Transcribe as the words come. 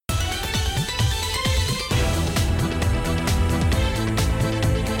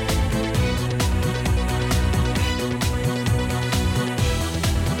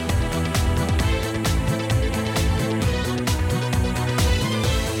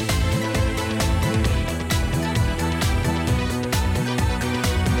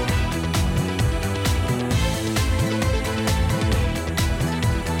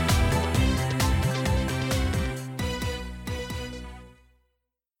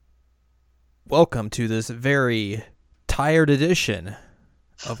Welcome to this very tired edition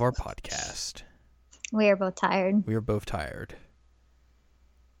of our podcast. We are both tired. We are both tired.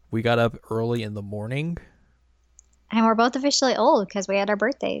 We got up early in the morning. And we're both officially old because we had our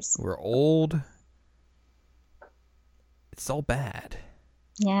birthdays. We're old. It's all bad.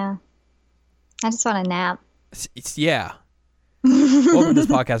 Yeah. I just want a nap. Yeah. Welcome to this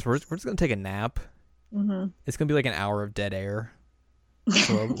podcast. We're just going to take a nap. Mm-hmm. It's going to be like an hour of dead air.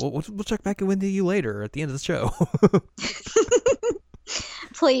 So we'll check back in with you later at the end of the show.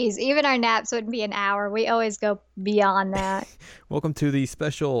 Please, even our naps wouldn't be an hour. We always go beyond that. Welcome to the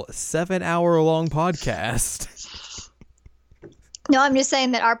special 7-hour-long podcast. No, I'm just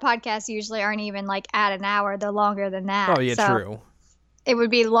saying that our podcasts usually aren't even like at an hour. They're longer than that. Oh, yeah, so true. It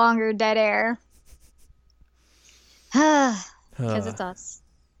would be longer dead air. Because it's us.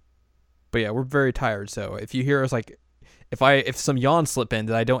 But yeah, we're very tired. So if you hear us like, if some yawns slip in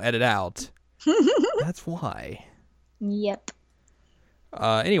that I don't edit out, that's why. Yep.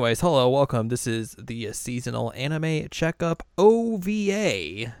 Anyways, hello, welcome. This is the seasonal anime checkup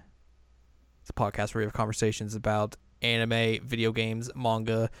OVA. It's a podcast where we have conversations about anime, video games,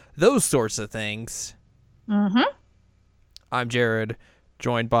 manga, those sorts of things. Mm-hmm. I'm Jared,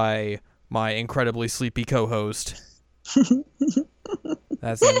 joined by my incredibly sleepy co-host.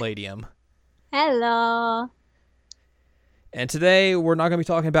 That's Ladium. Hello. And today, we're not going to be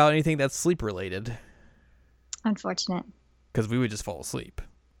talking about anything that's sleep-related. Unfortunate. Because we would just fall asleep.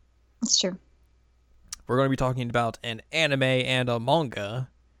 It's true. We're going to be talking about an anime and a manga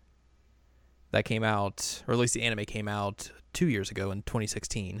that came out, or at least the anime came out 2 years ago in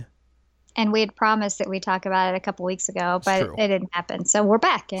 2016. And we had promised that we'd talk about it a couple weeks ago, but it didn't happen. So we're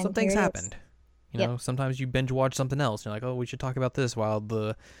back. And some things happened. You know, Yep. sometimes you binge watch something else. You're like, oh, we should talk about this while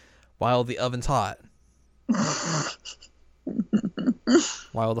the oven's hot.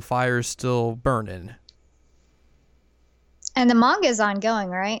 While the fire's still burning. And the manga's ongoing,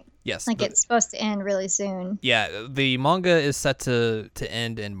 right? Yes. Like it's supposed to end really soon. Yeah, the manga is set to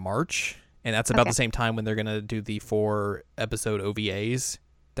end in March, and that's about the same time when they're going to do the 4-episode OVAs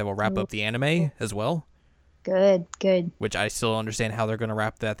that will wrap up the anime as well. Good. Which I still don't understand how they're going to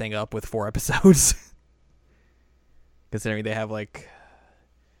wrap that thing up with 4 episodes. Considering they have like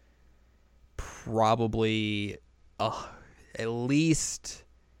probably at least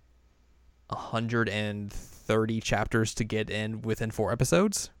 130 chapters to get in within 4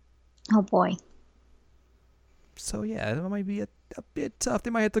 episodes. Oh boy. So yeah, it might be a bit tough. They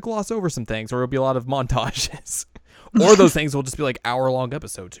might have to gloss over some things, or it'll be a lot of montages. Or those things will just be like hour-long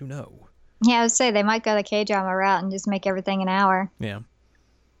episodes. Who knows? Yeah, I would say they might go the K-drama route and just make everything an hour. Yeah.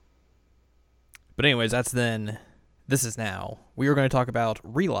 But anyways, that's then. This is now. We are going to talk about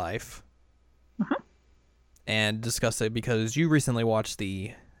Real Life. And discuss it because you recently watched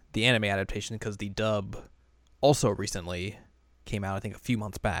the anime adaptation because the dub also recently came out, I think, a few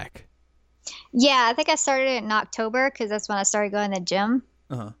months back. Yeah, I think I started it in October because that's when I started going to the gym.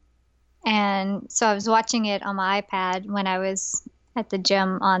 Uh-huh. And so I was watching it on my iPad when I was at the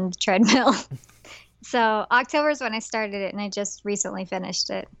gym on the treadmill. So October is when I started it, and I just recently finished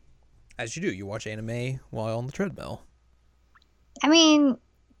it. As you do. You watch anime while on the treadmill. I mean,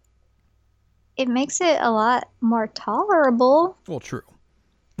 it makes it a lot more tolerable. Well, true.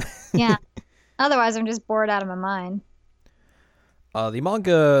 Yeah. Otherwise, I'm just bored out of my mind. The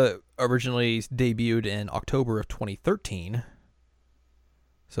manga originally debuted in October of 2013.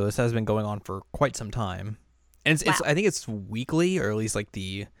 So this has been going on for quite some time. And it's I think it's weekly, or at least like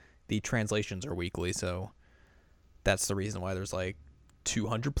the translations are weekly, so that's the reason why there's like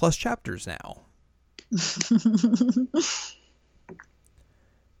 200 plus chapters now.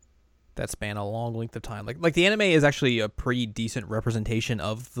 That span a long length of time. Like the anime is actually a pretty decent representation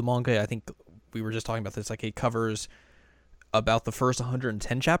of the manga. I think we were just talking about this. Like it covers about the first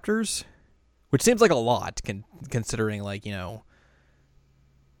 110 chapters, which seems like a lot considering like, you know,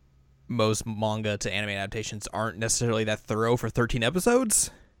 most manga to anime adaptations aren't necessarily that thorough for 13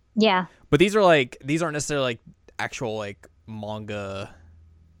 episodes. Yeah. But these aren't necessarily like actual like manga,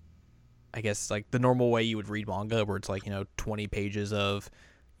 I guess like the normal way you would read manga where it's like, you know, 20 pages of,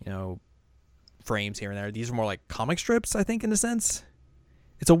 you know, frames here and there. These are more like comic strips, I think, in a sense.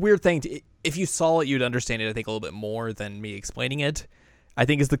 It's a weird thing to, if you saw it, you'd understand it, I think, a little bit more than me explaining it, I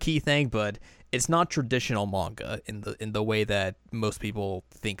think is the key thing, but it's not traditional manga in the way that most people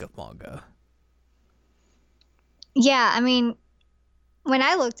think of manga. Yeah, I mean, when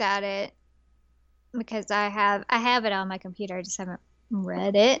I looked at it, because I have it on my computer, I just haven't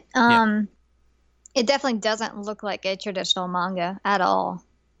read it. It definitely doesn't look like a traditional manga at all.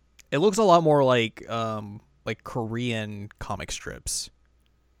 It looks a lot more like Korean comic strips.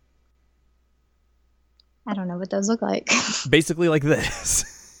 I don't know what those look like. Basically like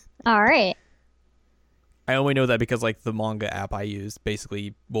this. All right. I only know that because like the manga app I use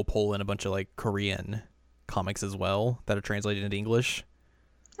basically will pull in a bunch of like Korean comics as well that are translated into English.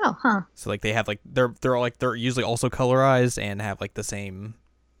 Oh, huh. So like they have like they're usually also colorized and have like the same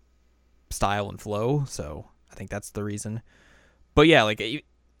style and flow. So I think that's the reason. But yeah, like it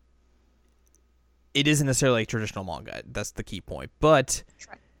isn't necessarily like traditional manga. That's the key point. But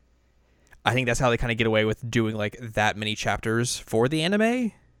Sure. I think that's how they kind of get away with doing like that many chapters for the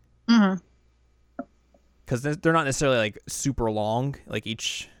anime. Mm-hmm. Because they're not necessarily like super long. Like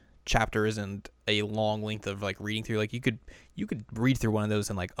each chapter isn't a long length of like reading through. Like you could read through one of those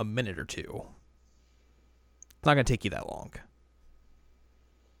in like a minute or two. It's not gonna take you that long.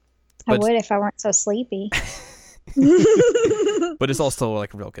 I But would if I weren't so sleepy. but it's also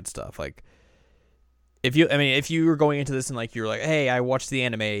like real good stuff. Like if you were going into this and like you're like, hey, I watched the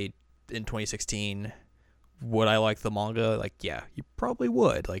anime in 2016, would I like the manga? Like, yeah, you probably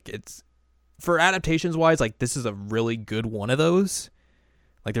would. Like it's for adaptations wise, like this is a really good one of those.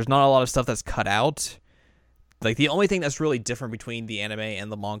 Like there's not a lot of stuff that's cut out. Like the only thing that's really different between the anime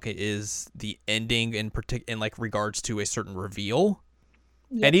and the manga is the ending in like regards to a certain reveal.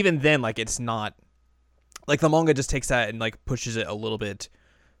 Yep. And even then, like it's not like the manga just takes that and like pushes it a little bit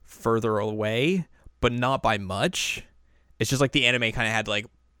further away, but not by much. It's just like the anime kind of had to like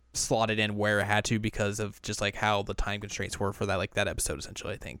slot it in where it had to because of just like how the time constraints were for that episode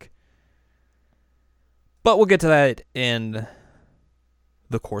essentially, I think. But we'll get to that in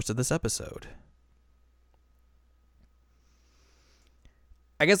the course of this episode.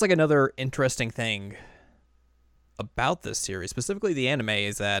 I guess like another interesting thing about this series, specifically the anime,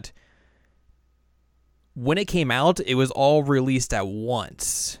 is that when it came out, it was all released at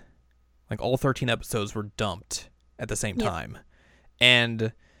once. Like all 13 episodes were dumped at the same time.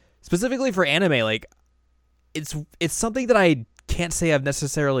 And specifically for anime, like it's something that I can't say I've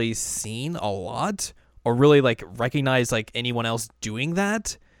necessarily seen a lot or really like recognize like anyone else doing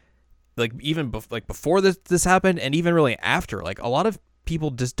that. Like even before this happened and even really after, like a lot of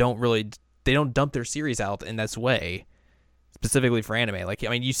people just don't dump their series out in this way, specifically for anime. Like, I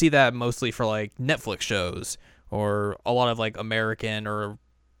mean, you see that mostly for like Netflix shows or a lot of like American or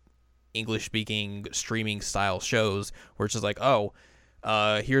English speaking streaming style shows where it's just like, oh,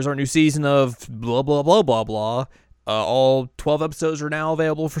 here's our new season of blah, blah, blah, blah, blah. All 12 episodes are now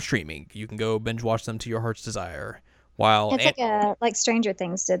available for streaming. You can go binge watch them to your heart's desire. While It's like Stranger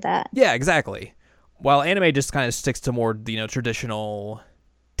Things did that. yeah, exactly. While anime just kind of sticks to more, traditional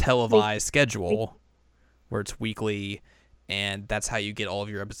televised schedule where it's weekly and that's how you get all of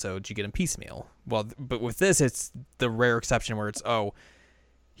your episodes. You get them piecemeal. Well, but with this, it's the rare exception where it's, oh,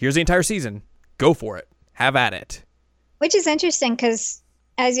 here's the entire season. Go for it. Have at it. Which is interesting because,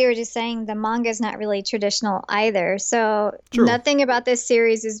 as you were just saying, the manga is not really traditional either. So True. Nothing about this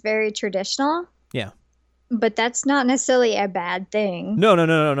series is very traditional. Yeah. But that's not necessarily a bad thing. No.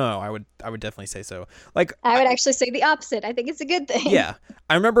 I would definitely say so. Like I would actually say the opposite. I think it's a good thing. Yeah.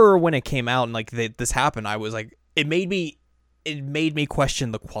 I remember when it came out and like this happened, I was like, it made me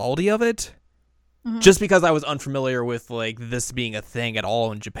question the quality of it. Mm-hmm. Just because I was unfamiliar with like this being a thing at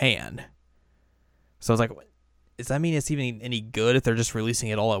all in Japan. So I was like, does that mean it's even any good if they're just releasing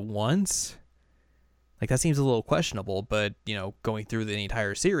it all at once? Like that seems a little questionable, but going through the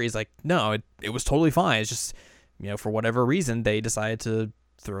entire series, like no, it was totally fine. It's just, for whatever reason they decided to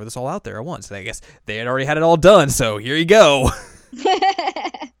throw this all out there at once. I guess they had already had it all done, so here you go.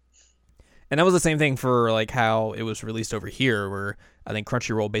 And that was the same thing for like how it was released over here, where I think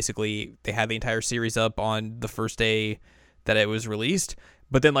Crunchyroll basically they had the entire series up on the first day that it was released,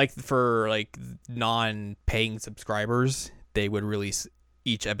 but then like for like non-paying subscribers, they would release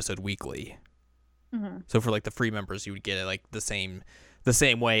each episode weekly. Mm-hmm. So for like the free members, you would get it like the same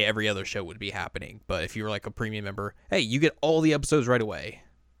way every other show would be happening. But if you were like a premium member, hey, you get all the episodes right away.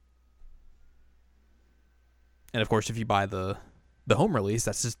 And of course, if you buy the home release,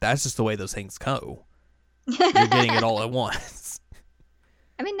 that's just the way those things go. You're getting it all at once.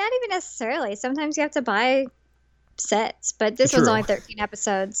 I mean, not even necessarily. Sometimes you have to buy sets, but this True. one's only 13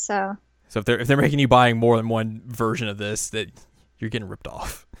 episodes, so. So if they're making you buying more than one version of this, that you're getting ripped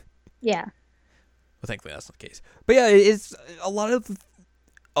off. Yeah. Well, thankfully that's not the case. But yeah, it's a lot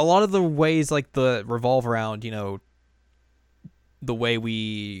of the ways like the revolve around, the way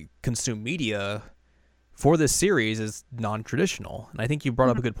we consume media for this series is non-traditional. And I think you brought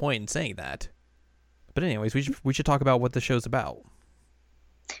up a good point in saying that. But anyways, we should talk about what the show's about.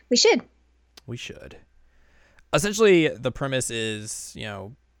 We should. We should. Essentially, the premise is,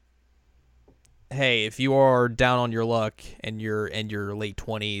 hey, if you are down on your luck and you're in your late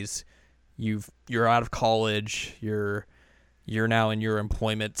 20s, you're out of college, you're now in your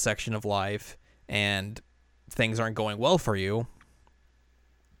employment section of life, and things aren't going well for you,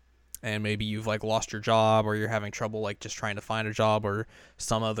 and maybe you've like lost your job, or you're having trouble like just trying to find a job, or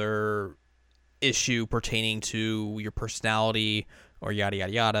some other issue pertaining to your personality, or yada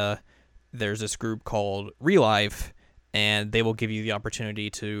yada yada. There's this group called Relife, and they will give you the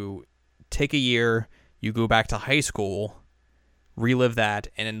opportunity to take a year, you go back to high school, relive that,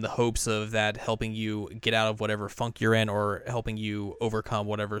 and in the hopes of that helping you get out of whatever funk you're in, or helping you overcome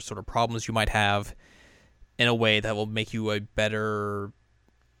whatever sort of problems you might have in a way that will make you a better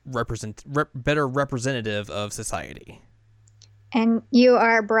representative of society. And you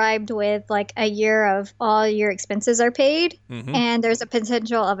are bribed with like a year of all your expenses are paid, and there's a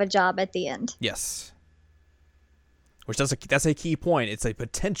potential of a job at the end. Yes. Which that's a key point. It's a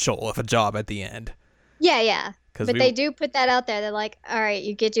potential of a job at the end. Yeah. But they do put that out there. They're like, all right,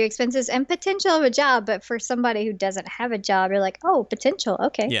 you get your expenses and potential of a job. But for somebody who doesn't have a job, you're like, oh, potential.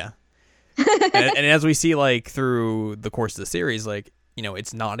 Okay. Yeah. and as we see, like, through the course of the series, like, you know,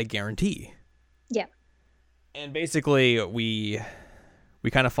 it's not a guarantee. Yeah. And basically, we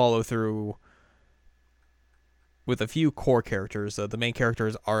kind of follow through with a few core characters. The main character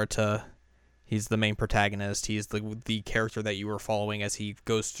is Arata. He's the main protagonist. He's the character that you were following as he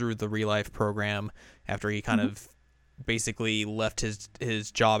goes through the Relife program after he kind of basically left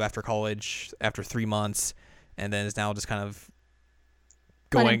his job after college after 3 months, and then is now just kind of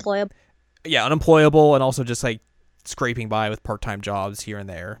going unemployable. Yeah, unemployable, and also just like scraping by with part-time jobs here and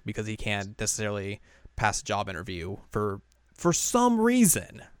there because he can't necessarily pass a job interview for some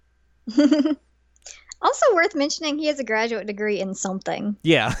reason. Also worth mentioning, he has a graduate degree in something.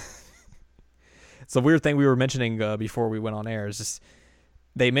 Yeah. It's a weird thing we were mentioning before we went on air. Is just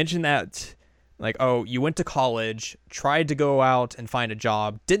they mentioned that, like, oh, you went to college, tried to go out and find a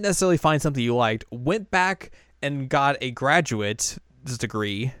job, didn't necessarily find something you liked, went back and got a graduate's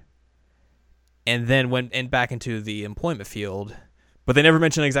degree, and then went back into the employment field. But they never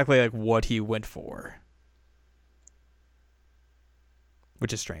mentioned exactly like what he went for,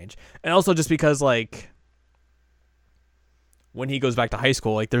 which is strange. And also just because, like, when he goes back to high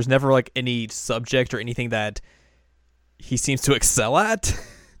school, like, there's never like any subject or anything that he seems to excel at,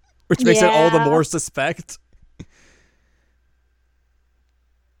 which makes it all the more suspect.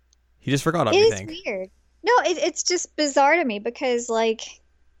 He just forgot everything. It is weird. No, it's just bizarre to me because, like,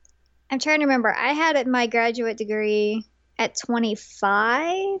 I'm trying to remember. I had my graduate degree at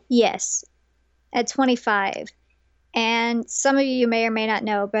 25. Yes, at 25. And some of you may or may not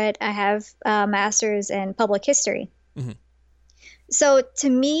know, but I have a master's in public history. Mm-hmm. So to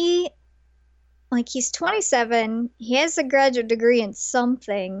me, like, he's 27, he has a graduate degree in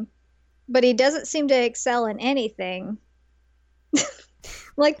something, but he doesn't seem to excel in anything.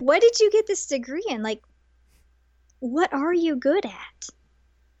 Like, what did you get this degree in? Like, what are you good at?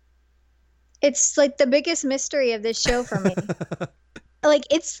 It's like the biggest mystery of this show for me. Like,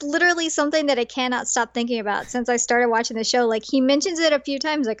 it's literally something that I cannot stop thinking about since I started watching the show. Like, he mentions it a few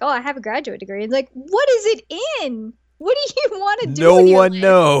times, like, oh, I have a graduate degree. It's like, what is it in? What do you want to do? No one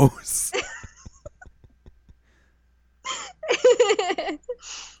knows.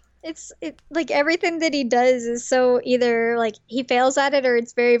 It's like everything that he does is so either like he fails at it or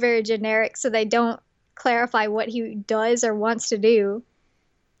it's very, very generic, so they don't clarify what he does or wants to do.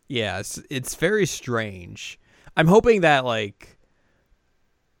 Yeah, it's very strange. I'm hoping that, like,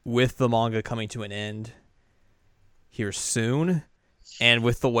 with the manga coming to an end here soon, and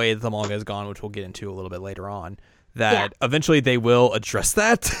with the way the manga has gone, which we'll get into a little bit later on, that eventually they will address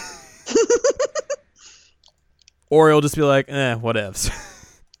that. Or it'll just be like, whatevs.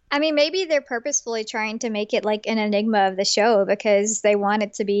 I mean, maybe they're purposefully trying to make it like an enigma of the show because they want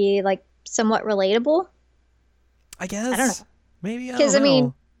it to be like somewhat relatable. I guess. I don't know. Maybe, I don't know. Because, I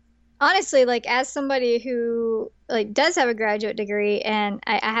mean, honestly, like, as somebody who like does have a graduate degree and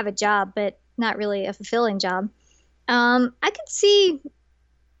I have a job, but not really a fulfilling job, I could see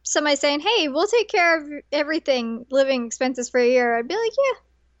somebody saying, hey, we'll take care of everything, living expenses for a year. I'd be like,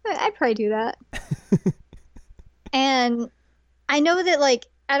 yeah, I'd probably do that. And I know that, like,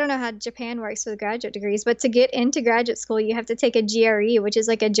 I don't know how Japan works with graduate degrees, but to get into graduate school, you have to take a GRE, which is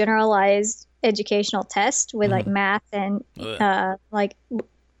like a generalized educational test with like math and like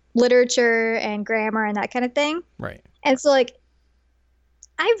literature and grammar and that kind of thing. Right. And so, like,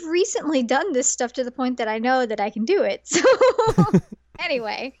 I've recently done this stuff to the point that I know that I can do it. So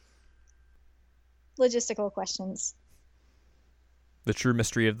anyway, logistical questions. The true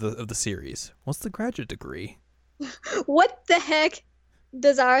mystery of the series. What's the graduate degree? What the heck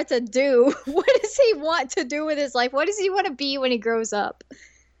does Arata do? What does he want to do with his life? What does he want to be when he grows up?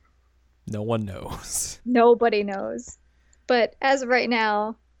 No one knows. Nobody knows. But as of right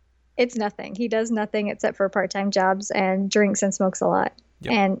now, it's nothing. He does nothing except for part-time jobs and drinks and smokes a lot.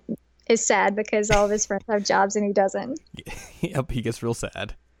 Yep. And is sad because all of his friends have jobs and he doesn't. Yep, he gets real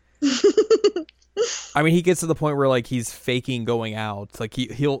sad. I mean, he gets to the point where like he's faking going out. Like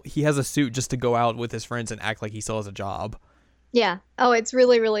he has a suit just to go out with his friends and act like he still has a job. Yeah. Oh, it's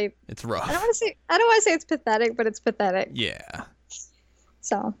really. It's rough. I don't want to say it's pathetic, but it's pathetic. Yeah.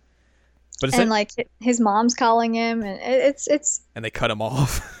 So. But and like his mom's calling him, and it's and they cut him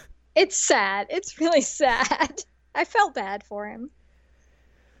off. It's sad. It's really sad. I felt bad for him.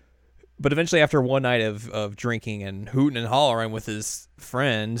 But eventually, after one night of drinking and hooting and hollering with his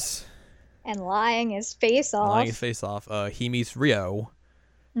friends, and lying his face off, he meets Rio,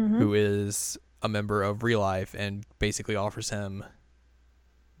 mm-hmm. who is a member of Real Life, and basically offers him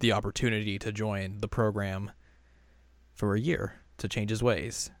the opportunity to join the program for a year to change his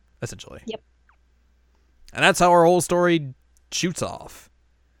ways, essentially. Yep. And that's how our whole story shoots off.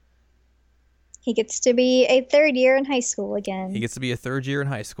 He gets to be a third year in high school again. He gets to be a third year in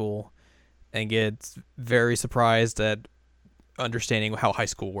high school and gets very surprised at understanding how high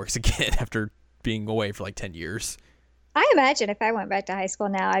school works again after being away for like 10 years. I imagine if I went back to high school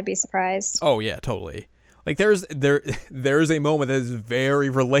now, I'd be surprised. Oh yeah, totally. Like there's a moment that is very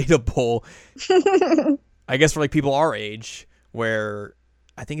relatable. I guess for like people our age, where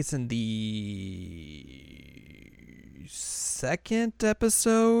I think it's in the second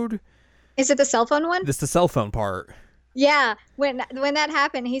episode. Is it the cell phone one? This the cell phone part. Yeah, when that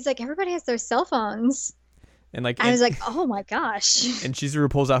happened, he's like, everybody has their cell phones. And like, I was like, oh my gosh. And Chizuru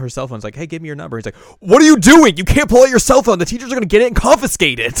pulls out her cell phone. It's like, hey, give me your number. He's like, what are you doing? You can't pull out your cell phone. The teachers are going to get it and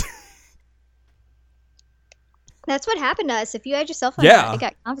confiscate it. That's what happened to us. If you had your cell phone, yeah, it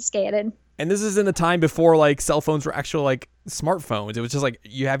got confiscated. And this is in the time before like cell phones were actual like smartphones. It was just like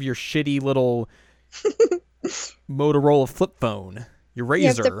you have your shitty little Motorola flip phone. Your Razr. You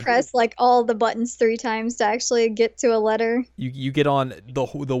have to press like all the buttons 3 times to actually get to a letter. You get on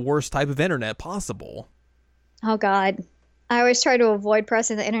the worst type of internet possible. Oh God. I always try to avoid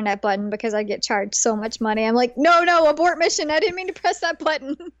pressing the internet button because I get charged so much money. I'm like, no, abort mission. I didn't mean to press that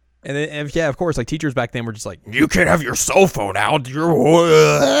button. And then, yeah, of course, like teachers back then were just like, you can't have your cell phone out. You're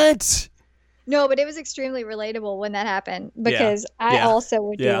what? No, but it was extremely relatable when that happened because I Yeah. also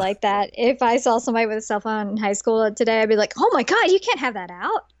would be like that. If I saw somebody with a cell phone in high school today, I'd be like, oh my God, you can't have that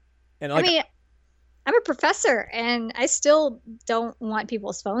out. And like, I mean, I'm a professor and I still don't want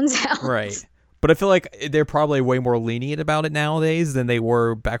people's phones out. right. But I feel like they're probably way more lenient about it nowadays than they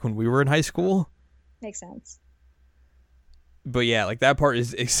were back when we were in high school. Makes sense. But yeah, like that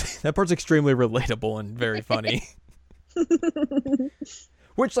part's extremely relatable and very funny.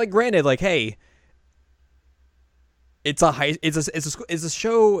 Which, like, granted, like, hey, it's a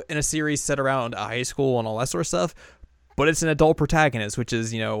show in a series set around a high school and all that sort of stuff, but it's an adult protagonist, which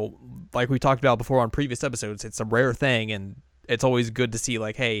is, you know, like we talked about before on previous episodes, it's a rare thing, and it's always good to see,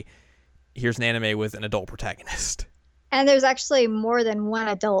 like, hey, here's an anime with an adult protagonist. And there's actually more than one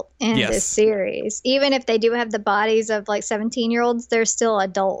adult in this series. Even if they do have the bodies of like 17-year-olds, they're still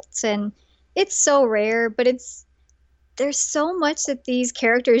adults. And it's so rare, but there's so much that these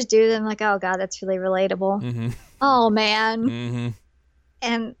characters do that I'm like, oh God, that's really relatable. Mm-hmm. Oh man. Mm-hmm.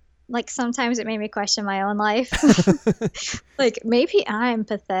 And like sometimes it made me question my own life. Like maybe I'm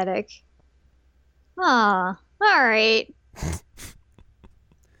pathetic. All right.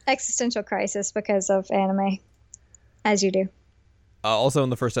 Existential crisis because of anime. As you do. Also in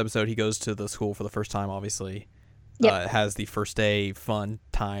the first episode, he goes to the school for the first time, obviously. Yep. Has the first day fun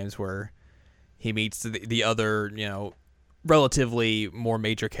times where he meets the other, you know, relatively more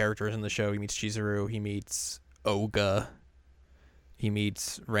major characters in the show. He meets Chizuru, he meets Oga, he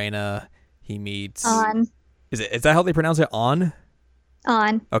meets Reina, he meets... On. Is that how they pronounce it? On?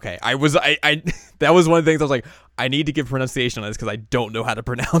 On. Okay. I that was one of the things I was like, I need to give pronunciation on this because I don't know how to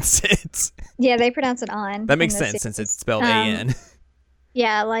pronounce it. Yeah, they pronounce it on. That makes sense since it's spelled A-N.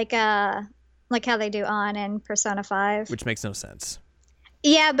 Yeah, like how they do on in Persona 5. Which makes no sense.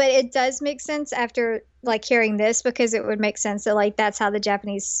 Yeah, but it does make sense after like hearing this because it would make sense that like that's how the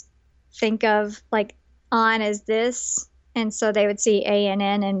Japanese think of like on as this. And so they would see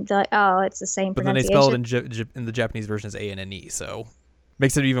A-N-N and be like, oh, it's the same pronunciation. But then they spell it in the Japanese version as A-N-N-E, so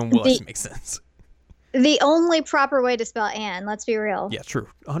makes it even less make sense. The only proper way to spell Anne, let's be real. Yeah, true.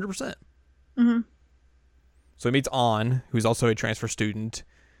 100%. Mm-hmm. So he meets An, who's also a transfer student.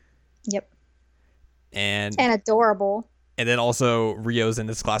 Yep. And adorable. And then also Rio's in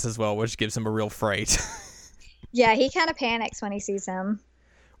this class as well, which gives him a real fright. Yeah, he kind of panics when he sees him.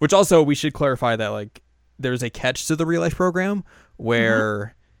 Which also, we should clarify that, like, there's a catch to the Real Life program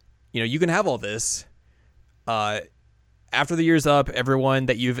where you can have all this. After the year's up, everyone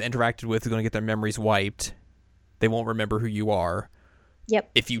that you've interacted with is going to get their memories wiped. They won't remember who you are.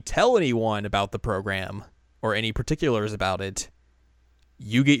 Yep. If you tell anyone about the program or any particulars about it,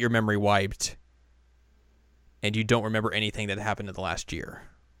 you get your memory wiped, and you don't remember anything that happened in the last year.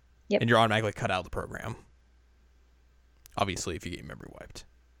 Yep. And you're automatically cut out of the program. Obviously, if you get your memory wiped.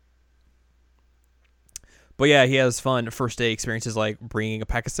 But yeah, he has fun first day experiences like bringing a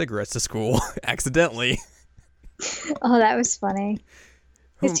pack of cigarettes to school accidentally. Oh, that was funny.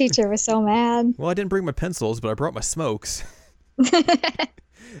 His teacher was so mad. Well, I didn't bring my pencils, but I brought my smokes.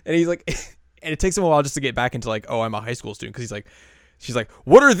 And he's like, and it takes him a while just to get back into like, oh, I'm a high school student. Because she's like,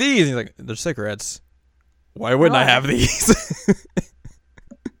 what are these? And he's like, they're cigarettes. Why wouldn't I have these?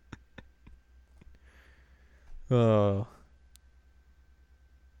 Oh.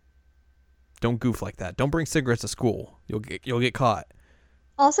 Don't goof like that. Don't bring cigarettes to school. You'll get caught.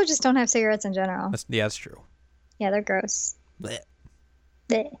 Also, just don't have cigarettes in general. That's true. Yeah, they're gross. Blech.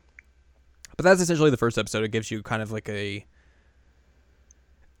 Blech. But that's essentially the first episode. It gives you kind of like an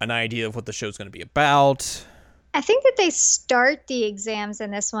idea of what the show's going to be about. I think that they start the exams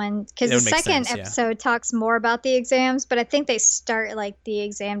in this one because the second episode talks more about the exams, but I think they start like the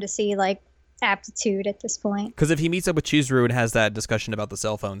exam to see like aptitude at this point. Because if he meets up with Chizuru and has that discussion about the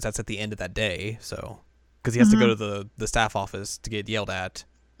cell phones, that's at the end of that day. So, because he has to go to the staff office to get yelled at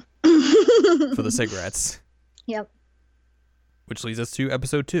for the cigarettes. Yep. Which leads us to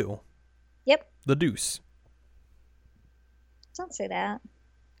episode 2. Yep. The Deuce. Don't say that.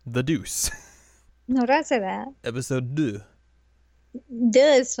 The Deuce. No, don't say that. Episode 2. Duh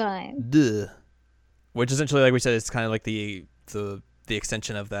is fine. Duh. Which essentially, like we said, is kind of like the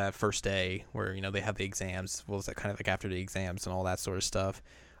extension of that first day where, they have the exams. Well, it's kind of like after the exams and all that sort of stuff.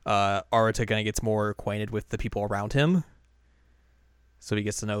 Arata kind of gets more acquainted with the people around him. So he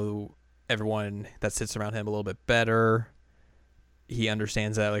gets to know everyone that sits around him a little bit better. He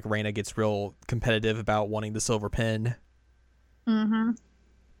understands that, like, Reina gets real competitive about wanting the silver pin. Mm-hmm.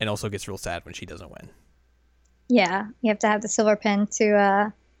 And also gets real sad when she doesn't win. Yeah, you have to have the silver pin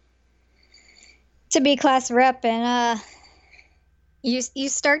to be class rep, and you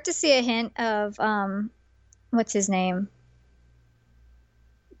start to see a hint of what's his name?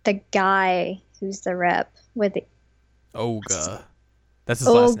 The guy who's the rep with the Oga. That's his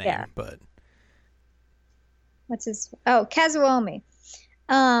last name, but what's his Kazuomi.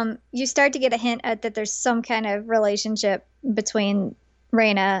 You start to get a hint at that there's some kind of relationship between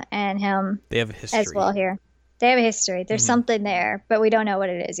Reina and him. They have a history as well here. They have a history. There's something there, but we don't know what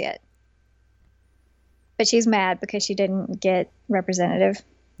it is yet. But she's mad because she didn't get representative.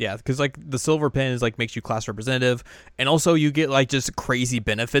 Yeah, because like the silver pin is like makes you class representative, and also you get like just crazy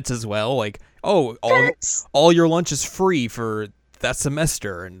benefits as well. Like, oh, all your lunch is free for that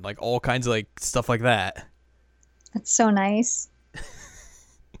semester, and like all kinds of like stuff like that. That's so nice.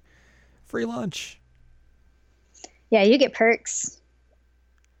 Free lunch. Yeah, you get perks.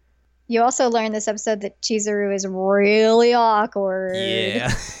 You also learn this episode that Chizuru is really awkward.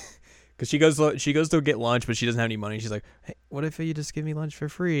 Yeah. Because she goes to get lunch, but she doesn't have any money. She's like, "Hey, what if you just give me lunch for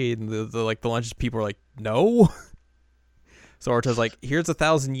free?" And the lunch people are like, "No." So Arata's like, "Here's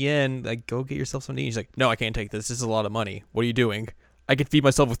 1,000 yen. Like, go get yourself something to eat." She's like, "No, I can't take this. This is a lot of money. What are you doing? I can feed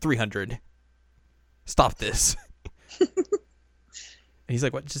myself with 300. Stop this." And he's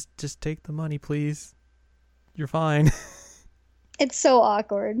like, "What? Just take the money, please. You're fine." It's so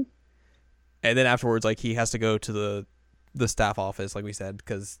awkward. And then afterwards, like, he has to go to the staff office, like we said,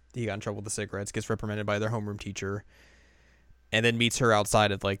 because he got in trouble with the cigarettes, gets reprimanded by their homeroom teacher, and then meets her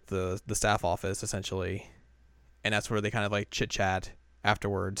outside of, like, the staff office, essentially. And that's where they kind of, like, chit-chat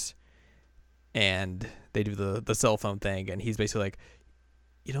afterwards. And they do the cell phone thing, and he's basically like,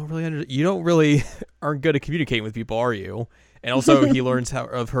 you don't really aren't good at communicating with people, are you? And also he learns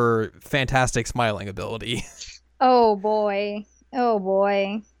of her fantastic smiling ability. Oh, boy. Oh,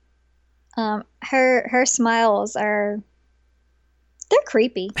 boy. Her smiles they're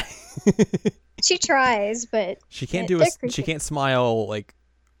creepy. She tries, but she can't she can't smile like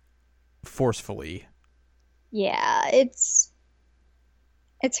forcefully. Yeah, it's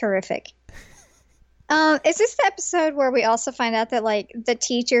horrific. Is this the episode where we also find out that like the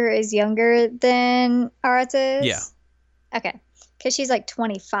teacher is younger than Arata is? Yeah. Okay. Because she's like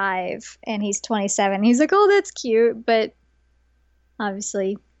 25 and he's 27. He's like, oh, that's cute, but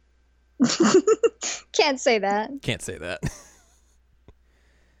obviously can't say that. Can't say that.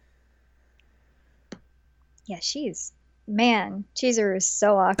 Yeah, Chizuru is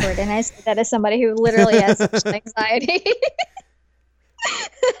so awkward, and I say that as somebody who literally has such anxiety.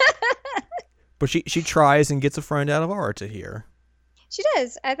 But she tries and gets a friend out of Arata here. She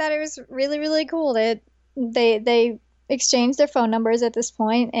does. I thought it was really, really cool that they exchange their phone numbers at this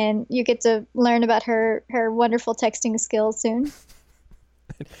point, and you get to learn about her wonderful texting skills soon.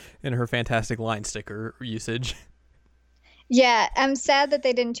 And her fantastic line sticker usage. Yeah, I'm sad that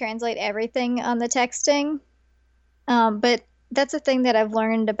they didn't translate everything on the texting. But that's a thing that I've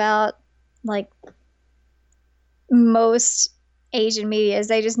learned about like most Asian media is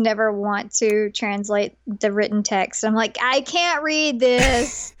they just never want to translate the written text. I'm like, I can't read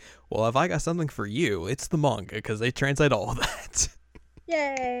this. Well, if I got something for you, it's the manga because they translate all of that.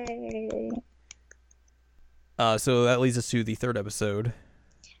 Yay. So that leads us to the third episode.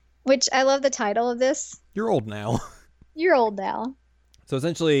 Which I love the title of this. You're old now. You're old now. So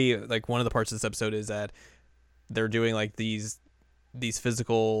essentially, like one of the parts of this episode is that they're doing like these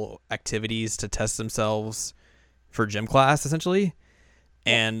physical activities to test themselves for gym class, essentially.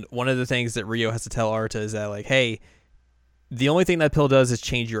 And one of the things that Rio has to tell Arata is that like, hey, the only thing that pill does is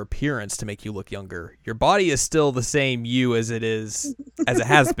change your appearance to make you look younger. Your body is still the same you as it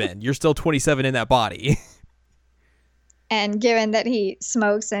has been. You're still 27 in that body. And given that he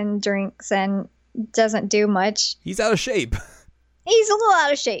smokes and drinks and doesn't do much, he's out of shape. He's a little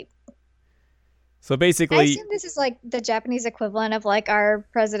out of shape. So basically, I assume this is like the Japanese equivalent of like our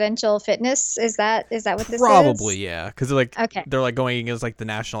presidential fitness. Is that what this is? Probably, yeah. Because they're like going against like the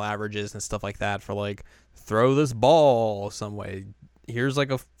national averages and stuff like that for like throw this ball some way. Here's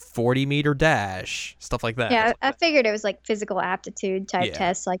like a 40-meter dash, stuff like that. Yeah, I figured it was like physical aptitude type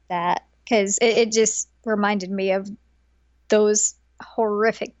tests like that because it just reminded me of those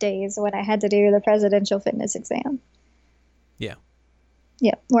horrific days when I had to do the presidential fitness exam. Yeah.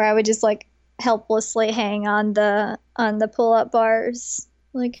 Yeah, where I would just like helplessly hang on the pull-up bars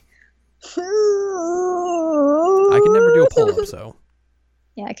like I can never do a pull-up, so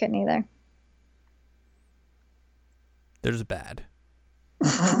yeah, I couldn't either. They're just bad.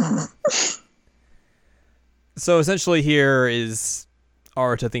 So essentially here is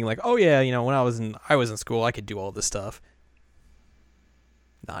Arata thinking like, oh yeah, you know, when I was in school I could do all this stuff.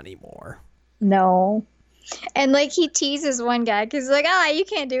 Not anymore. No. And like he teases one guy because like, you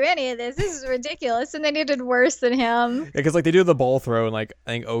can't do any of this. This is ridiculous. And then he did worse than him. Yeah, because like they do the ball throw and like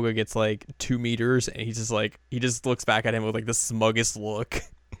I think Oga gets like 2 meters and he just looks back at him with like the smuggest look.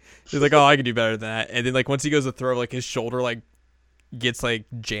 He's like, oh, I can do better than that. And then like once he goes to throw, like his shoulder like gets like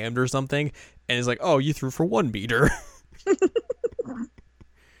jammed or something, and he's like, oh, you threw for 1 meter.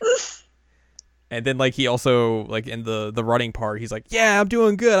 And then like he also like in the running part, he's like, yeah, I'm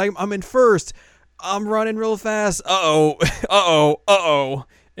doing good. I'm in first. I'm running real fast. Uh-oh.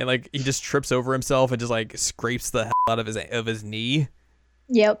 And like he just trips over himself and just like scrapes the hell out of his knee.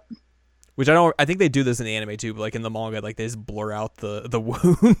 Yep. Which I think they do this in the anime too, but like in the manga, like they just blur out the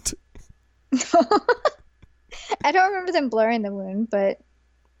wound. I don't remember them blurring the wound, but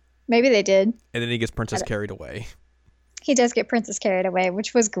maybe they did. And then he gets Princess carried away. He does get Princess carried away,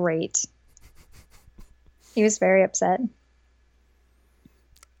 which was great. He was very upset.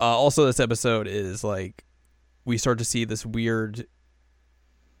 Also, this episode is like we start to see this weird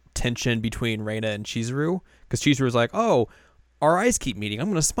tension between Reina and Chizuru, because Chizuru is like, oh, our eyes keep meeting. I'm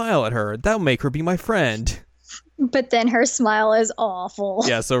going to smile at her. That'll make her be my friend. But then her smile is awful.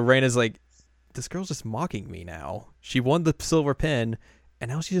 Yeah, so Reina's like, this girl's just mocking me now. She won the silver pin, and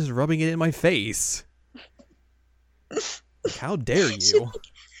now she's just rubbing it in my face. Like, how dare you? She, like,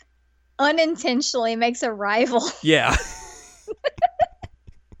 unintentionally makes a rival. Yeah.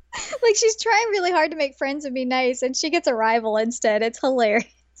 Like, she's trying really hard to make friends and be nice, and she gets a rival instead. It's hilarious.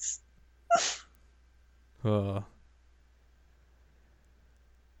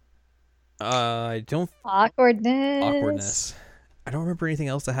 I don't... Awkwardness. I don't remember anything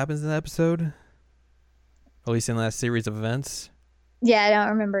else that happens in the episode. At least in the last series of events. Yeah, I don't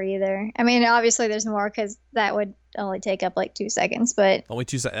remember either. I mean, obviously there's more, because that would only take up like 2 seconds, but... Only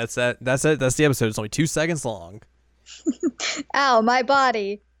 2 seconds. That's it. That's the episode. It's only 2 seconds long. Ow, my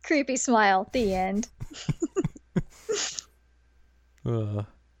body. Creepy smile. The end. The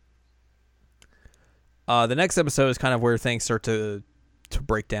next episode is kind of where things start to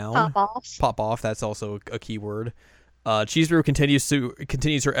break down. Pop off. That's also a key word. Chizuru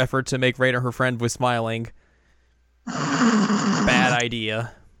continues her effort to make Reina her friend with smiling. Bad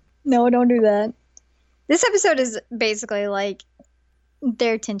idea. No, don't do that. This episode is basically like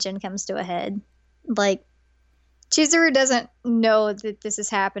their tension comes to a head. Like, Chizuru doesn't know that this is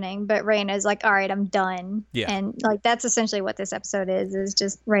happening, but Reina is like, all right, I'm done. Yeah. And like that's essentially what this episode is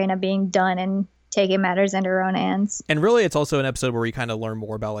just Reina being done and taking matters into her own hands. And really, it's also an episode where we kind of learn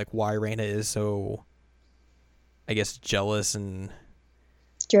more about like why Reina is so, I guess, jealous and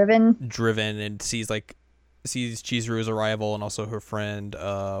driven and sees like sees Chizuru's arrival and also her friend,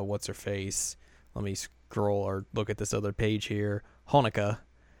 what's her face? Let me scroll or look at this other page here. Honoka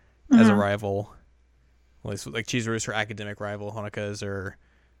as a rival. Well, like Chizuru's her academic rival. Honoka is her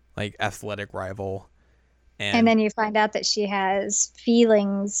like athletic rival. And then you find out that she has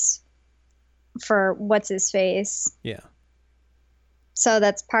feelings for what's his face. Yeah. So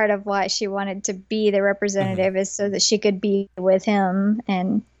that's part of why she wanted to be the representative, is so that she could be with him.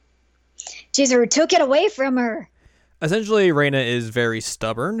 And Chizuru took it away from her. Essentially, Reina is very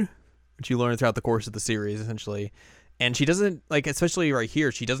stubborn, which you learn throughout the course of the series, essentially. And she doesn't, like, especially right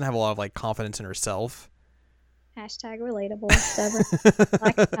here, she doesn't have a lot of, like, confidence in herself. Hashtag relatable, stubborn,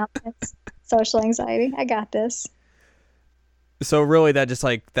 lack of confidence, social anxiety. I got this. So really that just,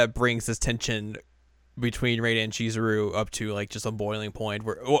 like, that brings this tension between Reina and Chizuru up to, like, just a boiling point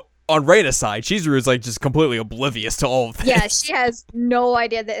where, well, on Reina's side, Chizuru is, like, just completely oblivious to all of this. Yeah, she has no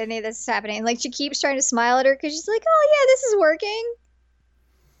idea that any of this is happening. Like, she keeps trying to smile at her because she's like, oh, yeah, this is working.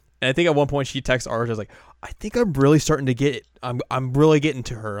 And I think at one point she texts Aruta, like, I think I'm really starting to get, I'm really getting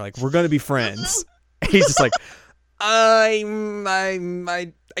to her. Like, we're going to be friends. He's just like, I'm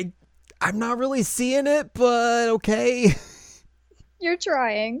not really seeing it, but okay. You're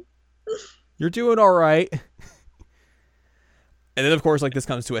trying. You're doing all right. And then, of course, like, this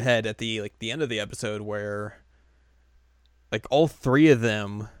comes to a head at the end of the episode where, like, all three of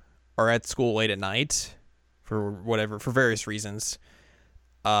them are at school late at night for various reasons.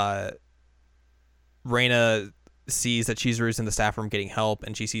 Reina sees that Chizuru's in the staff room getting help,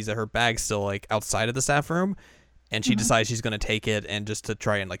 and she sees that her bag's still, like, outside of the staff room, and she decides she's going to take it and just to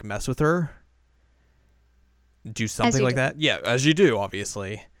try and, like, mess with her. Do something like that. Yeah, as you do,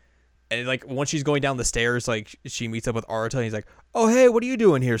 obviously. And, like, once she's going down the stairs, like, she meets up with Aruta, and he's like, oh, hey, what are you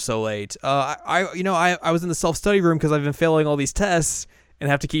doing here so late? I was in the self-study room because I've been failing all these tests and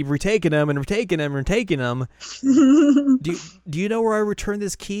have to keep retaking them. Do you know where I returned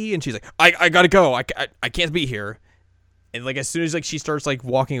this key? And she's like, I gotta go. I can't be here. And, like, as soon as, like, she starts, like,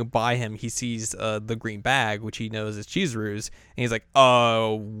 walking by him, he sees the green bag, which he knows is Chizuru's, and he's like,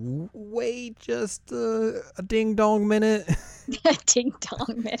 oh, wait just a ding-dong minute. A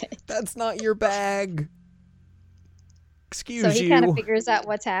ding-dong minute. That's not your bag. Excuse you. So he kind of figures out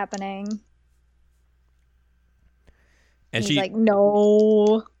what's happening. And he's like,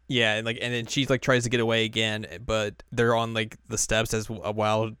 no. Yeah, and then she, like, tries to get away again, but they're on, like, the steps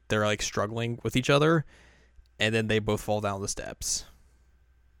while they're, like, struggling with each other. And then they both fall down the steps.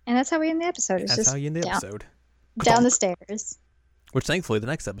 And that's how we end the episode. That's how you end the episode. Down the stairs. Which, thankfully, the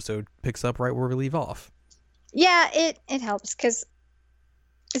next episode picks up right where we leave off. Yeah, it helps, because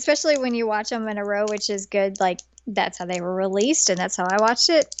especially when you watch them in a row, which is good, like, that's how they were released, and that's how I watched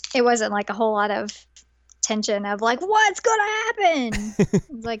it. It wasn't, like, a whole lot of tension of, like, what's gonna happen?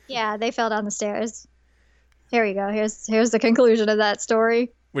 It's like, yeah, they fell down the stairs. Here we go. Here's the conclusion of that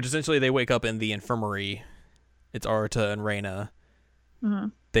story. Which, essentially, they wake up in the infirmary. It's Aruta and Reina. Mm-hmm.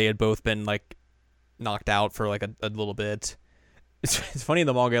 They had both been, like, knocked out for, like, a little bit. It's funny in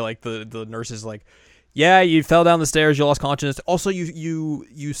the manga, like, the nurse is like, yeah, you fell down the stairs, you lost consciousness. Also,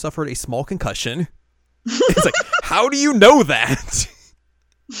 you suffered a small concussion. It's like, how do you know that?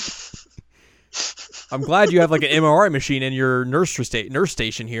 I'm glad you have, like, an MRI machine in your nurse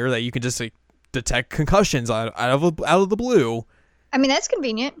station here that you can just, like, detect concussions out of the blue. I mean, that's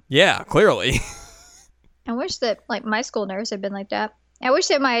convenient. Yeah, clearly. I wish that, like, my school nurse had been like that. I wish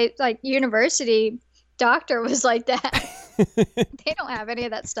that my, like, university doctor was like that. They don't have any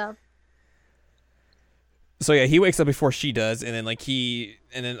of that stuff. So yeah, he wakes up before she does, and then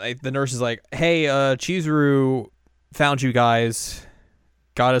the nurse is like, "Hey, Chizuru found you guys,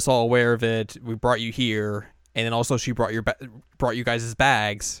 got us all aware of it. We brought you here, and then also she brought you guys'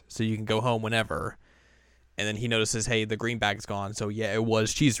 bags, so you can go home whenever." And then he notices, "Hey, the green bag's gone." So yeah, it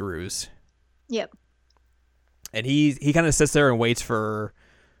was Chizuru's. Yep. And he kind of sits there and waits for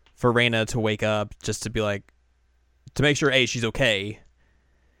Reina to wake up, just to be like, to make sure A, she's okay,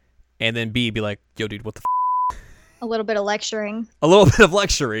 and then B, be like, "Yo, dude, what the f-?" A little bit of lecturing. A little bit of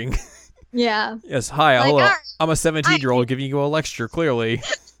lecturing. Yeah. Yes, hi, like, hello. I'm a 17-year-old giving you a lecture, clearly.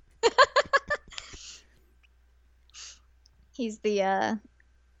 He's the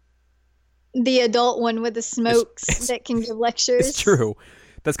adult one with the smokes that can give lectures. It's true.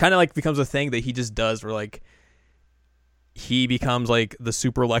 That's kind of like becomes a thing that he just does, where, like, he becomes, like, the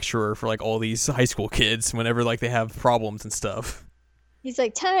super lecturer for, like, all these high school kids whenever, like, they have problems and stuff. He's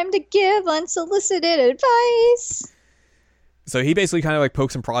like, time to give unsolicited advice. So he basically kind of, like,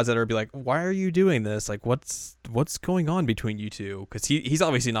 pokes and prods at her and be like, why are you doing this? Like, what's going on between you two? Because he's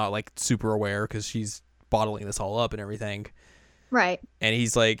obviously not, like, super aware because she's bottling this all up and everything. Right. And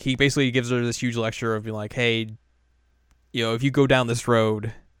he's like, he basically gives her this huge lecture of being like, hey, if you go down this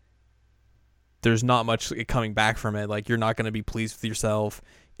road, there's not much coming back from it. Like, you're not going to be pleased with yourself.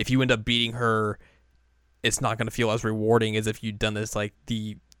 If you end up beating her, it's not going to feel as rewarding as if you'd done this like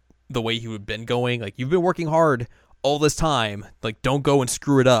the way you had been going. Like, you've been working hard all this time. Like, don't go and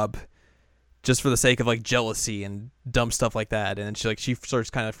screw it up just for the sake of like jealousy and dumb stuff like that. And then she starts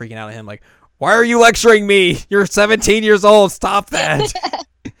kind of freaking out at him, like, why are you lecturing me? You're 17 years old. Stop that.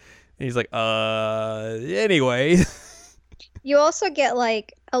 And he's like, anyway. You also get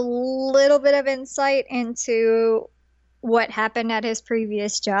like a little bit of insight into what happened at his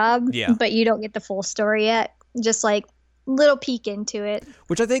previous job. Yeah. But you don't get the full story yet. Just like little peek into it.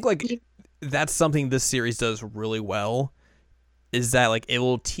 Which I think like that's something this series does really well, is that like it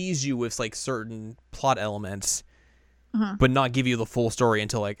will tease you with like certain plot elements, but not give you the full story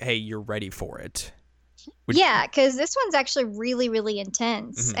until like, hey, you're ready for it. Yeah, because this one's actually really, really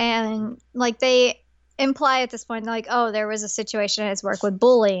intense. And like they imply at this point, like, oh, there was a situation at his work with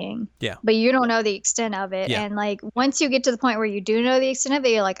bullying. Yeah. But you don't know the extent of it. Yeah. And like once you get to the point where you do know the extent of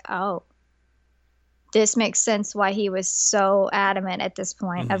it, you're like, oh, this makes sense why he was so adamant at this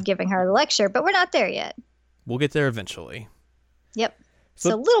point of giving her the lecture. But we're not there yet. We'll get there eventually. Yep.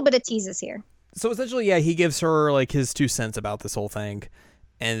 So a little bit of teases here. So essentially, yeah, he gives her like his 2 cents about this whole thing,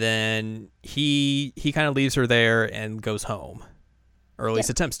 and then he kind of leaves her there and goes home, or at least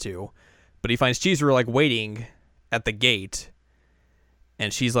attempts to. But he finds Chizuru like waiting at the gate,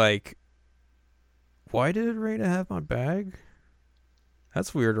 and she's like, "Why did Reina have my bag?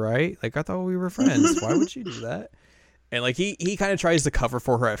 That's weird, right? Like, I thought we were friends. Why would she do that?" And like he kind of tries to cover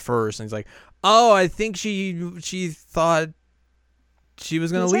for her at first, and he's like, "Oh, I think she thought she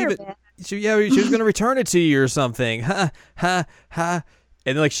was gonna leave it. She was gonna return it to you or something." Ha ha ha.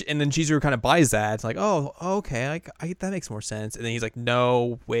 And then then Chizuru kind of buys that. It's like, "Oh, okay, that makes more sense." And then he's like,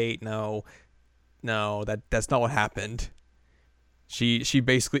 "No, wait, no, that's not what happened. She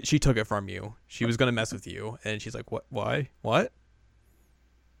basically took it from you. She was gonna mess with you." And she's like, "What? Why? What?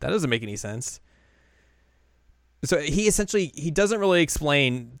 That doesn't make any sense." So he doesn't really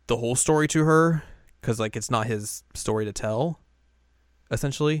explain the whole story to her, because like it's not his story to tell,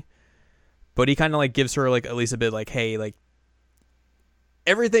 essentially. But he kind of like gives her like at least a bit like, hey, like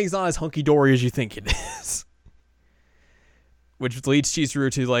everything's not as hunky dory as you think it is, which leads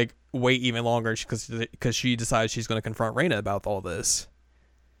Chizuru to like wait even longer because she decides she's going to confront Reina about all this,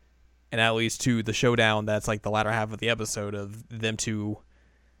 and that leads to the showdown that's like the latter half of the episode of them two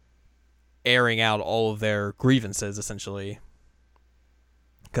airing out all of their grievances, essentially.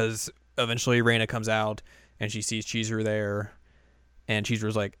 Because eventually Reina comes out and she sees Chizuru there, and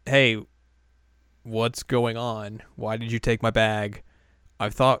Chizuru's like, "Hey, what's going on? Why did you take my bag? I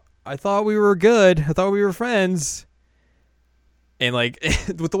thought we were good. I thought we were friends." And like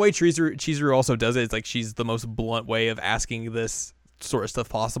with the way Chizuru also does it, it's like she's the most blunt way of asking this sort of stuff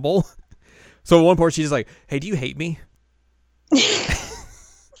possible. So at one point she's like, "Hey, do you hate me?"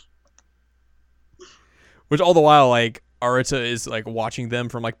 Which all the while, like, Arata is, like, watching them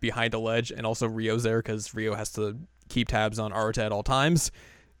from, like, behind a ledge, and also Ryo's there, because Ryo has to keep tabs on Arata at all times.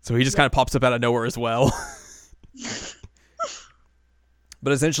 So he just kind of pops up out of nowhere as well.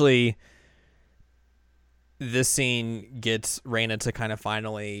 But essentially, this scene gets Reina to kind of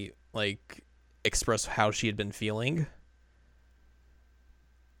finally, like, express how she had been feeling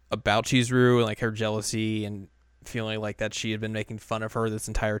about Chizuru, and, like, her jealousy, and feeling like that she had been making fun of her this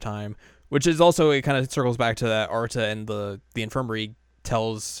entire time. Which is also, it kind of circles back to that Arata and the infirmary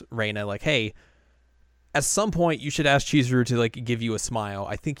tells Reina, like, "Hey, at some point you should ask Chizuru to, like, give you a smile.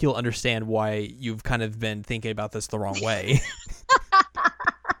 I think you'll understand why you've kind of been thinking about this the wrong way."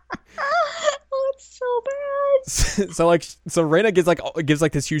 Oh, it's so bad. So Reina gives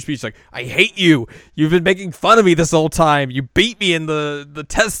this huge speech, like, "I hate you. You've been making fun of me this whole time. You beat me in the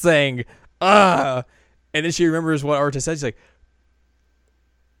test thing. And then she remembers what Arata said. She's like,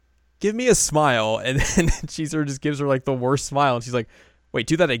 "Give me a smile." And then Chizuru just gives her like the worst smile, and she's like, "Wait,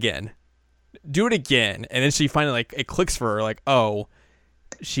 do that again. Do it again." And then she finally, like, it clicks for her, like, oh,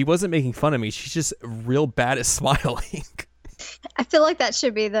 she wasn't making fun of me. She's just real bad at smiling. I feel like that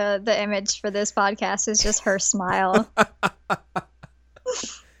should be the image for this podcast, is just her smile.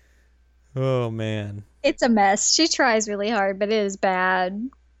 Oh man. It's a mess. She tries really hard, but it is bad.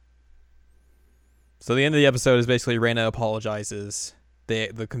 So the end of the episode is basically Reina apologizes.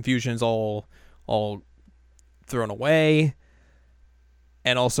 The confusion's all thrown away.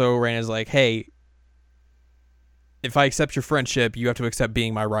 And also Reina's like, "Hey, if I accept your friendship, you have to accept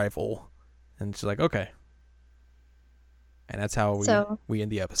being my rival." And she's like, "Okay." And that's how we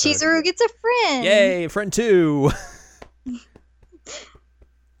end the episode. Chizuru gets a friend. Yay, friend 2.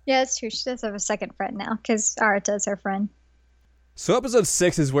 Yeah, it's true. She does have a second friend now because Arata is her friend. So episode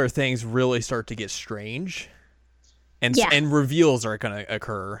 6 is where things really start to get strange. And Yeah. and reveals are going to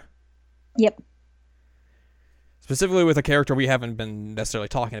occur. Yep. Specifically with a character we haven't been necessarily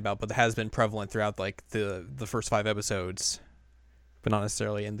talking about, but that has been prevalent throughout like the first 5 episodes, but not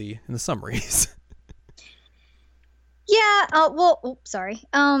necessarily in the summaries. Yeah. Sorry.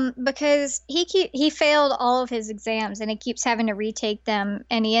 Because he failed all of his exams and he keeps having to retake them,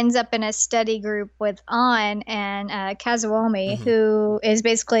 and he ends up in a study group with An and Kazuomi, who is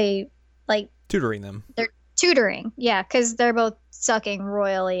basically like Tutoring them. They're tutoring, yeah, because they're both sucking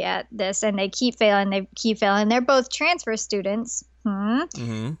royally at this, and they keep failing. They keep failing. They're both transfer students.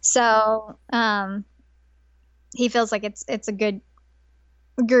 So, he feels like it's a good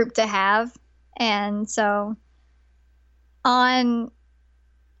group to have, and so on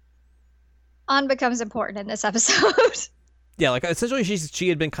becomes important in this episode. Yeah, like essentially she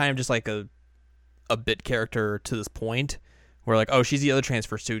had been kind of just like a bit character to this point, where like, oh, she's the other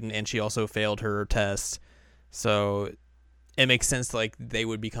transfer student and she also failed her test, so it makes sense like they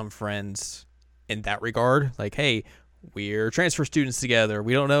would become friends in that regard. Like, hey, we're transfer students together.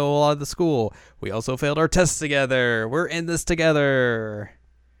 We don't know a lot of the school. We also failed our tests together. We're in this together.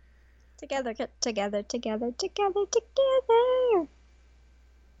 Together.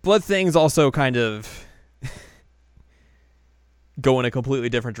 But things also kind of go in a completely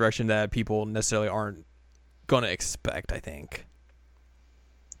different direction that people necessarily aren't going to expect, I think.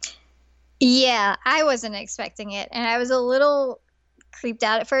 Yeah, I wasn't expecting it, and I was a little creeped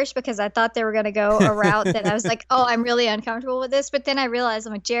out at first because I thought they were going to go a route that I was like, oh, I'm really uncomfortable with this. But then I realized,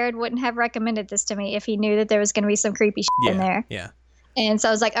 I'm like, Jared wouldn't have recommended this to me if he knew that there was going to be some creepy shit in there. Yeah. And so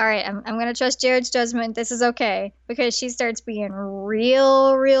I was like, all right, I'm going to trust Jared's judgment. This is okay. Because she starts being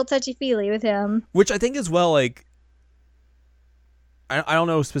real touchy-feely with him. Which I think as well, like, I don't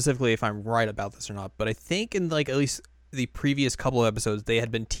know specifically if I'm right about this or not, but I think in, like, at least the previous couple of episodes, they had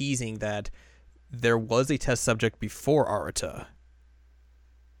been teasing that there was a test subject before Arata.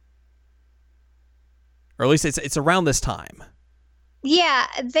 Or at least it's around this time. Yeah,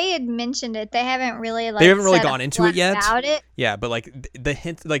 they had mentioned it. They haven't really gone into it yet about it. Yeah, but like the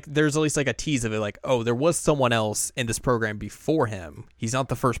hint, like there's at least like a tease of it, like, oh, there was someone else in this program before him. He's not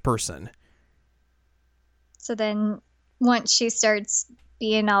the first person. So then once she starts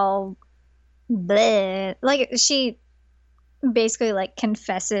being all bleh, like she basically like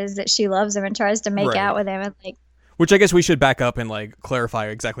confesses that she loves him and tries to make out with him, and like, which I guess we should back up and like clarify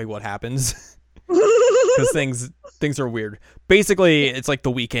exactly what happens. Because things are weird. Basically, it's like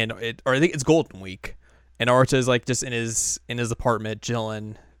the weekend, or I think it's Golden Week, and Arata is like just in his apartment,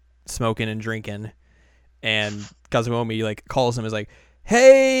 chilling, smoking and drinking, and Kazuomi like calls him, is like,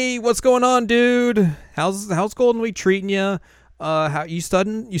 "Hey, what's going on, dude? How's Golden Week treating you? How you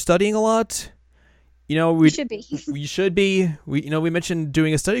studying a lot? You know, we should be. We should be. We mentioned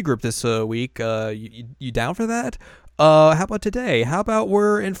doing a study group this week. You down for that? How about today? How about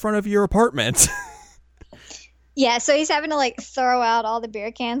we're in front of your apartment?" Yeah, so he's having to like throw out all the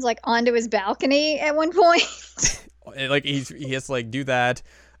beer cans like onto his balcony at one point. Like he has to like do that.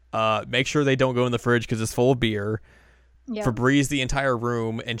 Make sure they don't go in the fridge because it's full of beer. Yep. Febreze the entire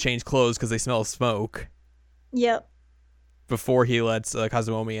room and change clothes because they smell of smoke. Yep. Before he lets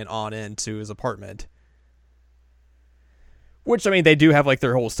Kazuomi and An into his apartment. Which, I mean, they do have like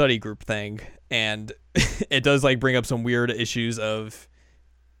their whole study group thing, and it does like bring up some weird issues of,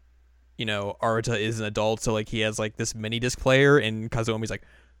 you know, Arata is an adult, so like he has like this mini disc player, and Kazuomi's like,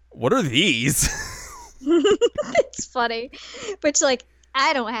 "What are these?" It's funny, which like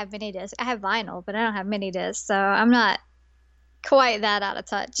I don't have mini discs. I have vinyl, but I don't have mini discs, so I'm not quite that out of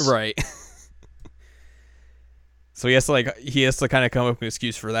touch. Right. So he has to kind of come up with an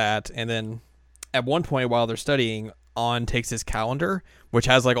excuse for that, and then at one point while they're studying, An takes his calendar, which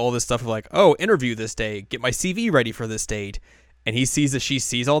has like all this stuff of like, oh, interview this day, get my CV ready for this date, and he sees that she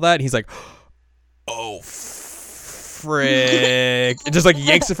sees all that, and he's like, oh, frick. It just like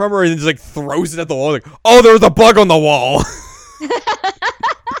yanks it from her and just like throws it at the wall, like, oh, there was a bug on the wall.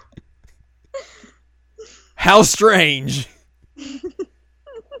 How strange.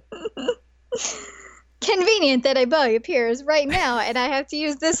 Convenient that a bug appears right now and I have to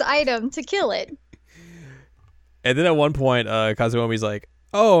use this item to kill it. And then at one point, Kazuomi's like,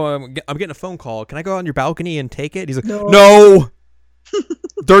 oh, I'm getting a phone call. Can I go out on your balcony and take it? He's like, no!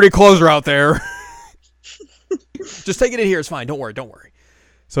 Dirty clothes are out there. Just take it in here. It's fine. Don't worry.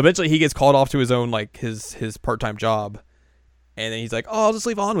 So eventually he gets called off to his own, like, his part-time job. And then he's like, oh, I'll just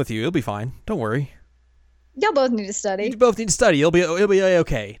leave An with you. It'll be fine. Don't worry. Y'all both need to study. You both need to study. It'll be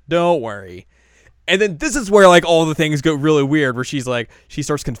okay. Don't worry. And then this is where like all the things go really weird, where she's like, she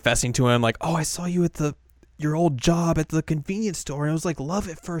starts confessing to him like, oh, I saw you at your old job at the convenience store, and it was like love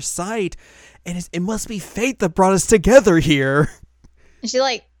at first sight, and it must be fate that brought us together here. And she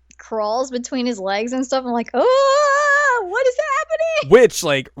like crawls between his legs and stuff. I'm like, oh, what is happening? Which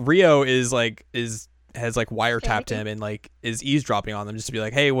like Rio has like wiretapped him and like is eavesdropping on them just to be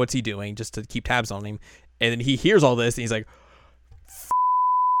like, hey, what's he doing? Just to keep tabs on him. And then he hears all this and he's like,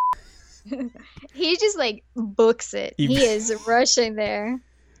 he just like books it. He is rushing there.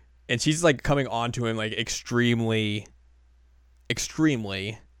 And she's like coming on to him like extremely.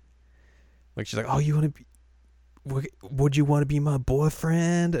 Like she's like, oh, you want to be, would you want to be my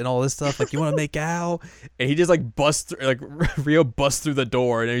boyfriend and all this stuff? Like, you want to make out? And he just like busts through, like Rio busts through the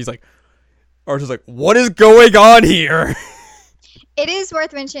door, and he's like, Arta's like, what is going on here? It is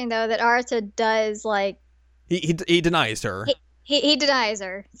worth mentioning though that Arta does like he denies her. He denies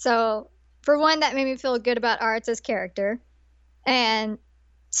her. So for one, that made me feel good about Arta's character, and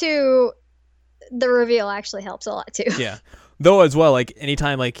two, the reveal actually helps a lot too. Yeah, though as well, like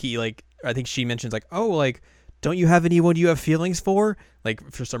anytime like he like I think she mentions like, oh, like, don't you have anyone you have feelings for?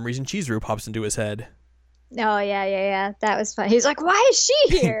 Like for some reason Chizuru pops into his head. Oh yeah, that was fun. He's like, why is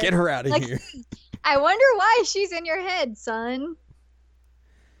she here? Get her out of here. I wonder why she's in your head, son.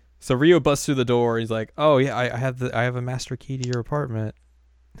 So Rio busts through the door. He's like, "Oh yeah, I have a master key to your apartment."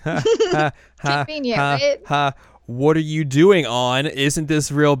 Convenient, right? What are you doing, On? Isn't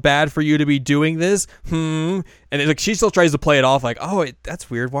this real bad for you to be doing this? And it's like she still tries to play it off like, "Oh, that's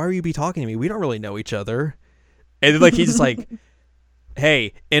weird. Why are you be talking to me? We don't really know each other." And then like he's just like,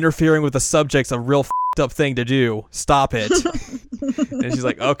 "Hey, interfering with the subject's a real f***ed up thing to do. Stop it." And she's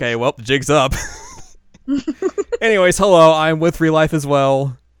like, "Okay, well, the jig's up." Anyways, hello. I'm with Real Life as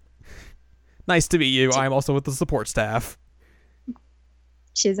well. Nice to meet you. I'm also with the support staff.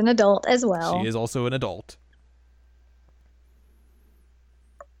 She's an adult as well. She is also an adult.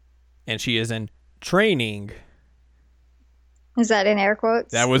 And she is in training. Is that in air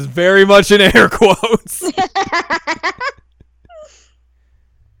quotes? That was very much in air quotes.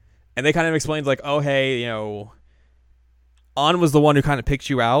 And they kind of explained like, oh, hey, you know, An was the one who kind of picked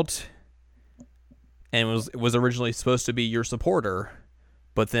you out and was originally supposed to be your supporter.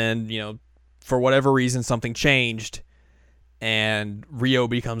 But then, you know, for whatever reason, something changed, and Rio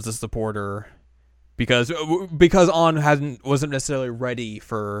becomes the supporter because An wasn't necessarily ready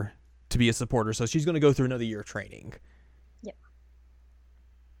to be a supporter, so she's going to go through another year of training. Yep.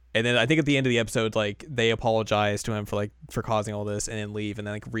 And then I think at the end of the episode, like they apologize to him for causing all this, and then leave, and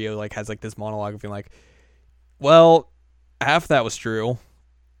then like Rio like has like this monologue of being like, "Well, half that was true,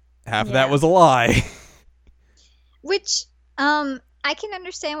 half of that was a lie." Which, I can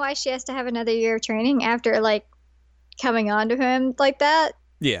understand why she has to have another year of training after, like, coming on to him like that.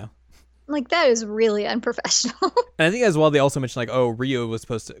 Yeah. Like, that is really unprofessional. And I think as well, they also mentioned, like, oh, Rio was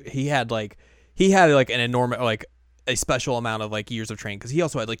supposed to, he had an enormous, like, a special amount of, like, years of training, because he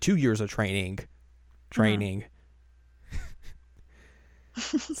also had, like, 2 years of training.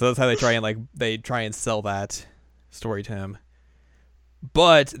 So that's how they try and sell that story to him.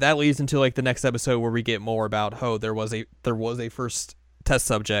 But that leads into like the next episode where we get more about there was a first test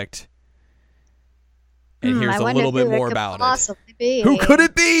subject, and here's a little bit more about it. Who could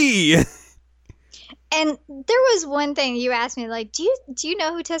it be? And there was one thing you asked me, like, do you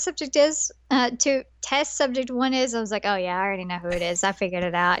know who test subject is? Test subject 1 is. I was like, oh yeah, I already know who it is. I figured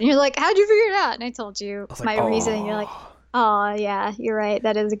it out. And you're like, how'd you figure it out? And I told you my reason. And you're like, oh yeah, you're right.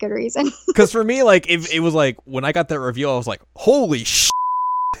 That is a good reason. Because for me, like, if it was like when I got that reveal, I was like, holy shit.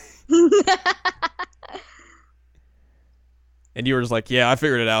 And you were just like, yeah, I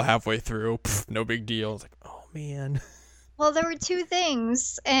figured it out halfway through. Pfft, no big deal. I was like, oh man. Well, there were 2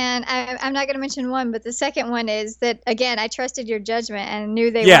 things, and I'm not going to mention one, but the second one is that, again, I trusted your judgment and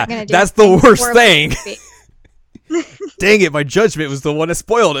knew they weren't going to do it. Yeah, that's the worst thing. Dang it, my judgment was the one that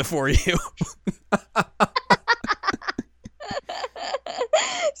spoiled it for you.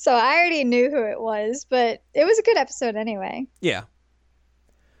 So I already knew who it was, but it was a good episode anyway. Yeah.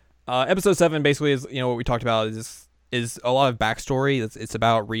 Episode 7 basically is, you know, what we talked about is a lot of backstory. It's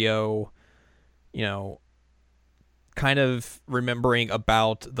about Rio, you know, kind of remembering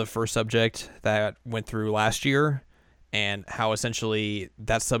about the first subject that went through last year and how essentially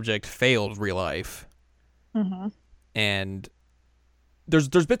that subject failed Real Life. Mm-hmm. And there's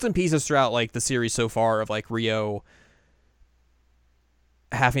bits and pieces throughout like the series so far of like Rio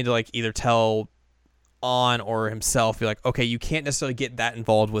having to like either tell An or himself, be like, okay, you can't necessarily get that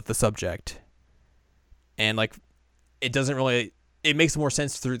involved with the subject. And like it makes more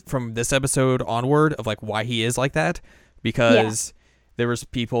sense from this episode onward of like why he is like that, because there was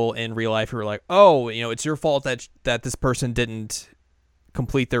people in real life who were like, oh, it's your fault that this person didn't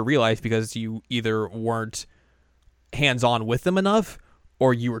complete their real life because you either weren't hands-on with them enough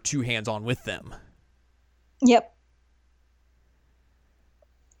or you were too hands-on with them. Yep.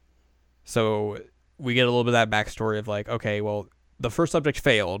 So we get a little bit of that backstory of like, okay, well, the first subject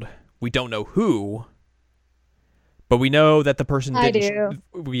failed. We don't know who, but we know that the person didn't.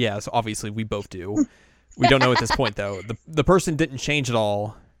 I do. Yes, obviously we both do. We don't know at this point though. The person didn't change at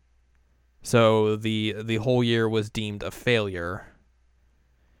all, so the whole year was deemed a failure.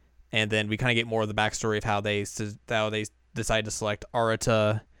 And then we kind of get more of the backstory of how they decided to select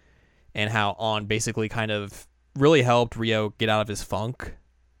Arata, and how On basically kind of really helped Ryo get out of his funk.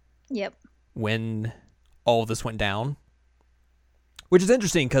 Yep. When all of this went down, which is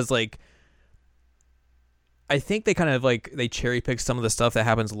interesting because like I think they kind of like they cherry picked some of the stuff that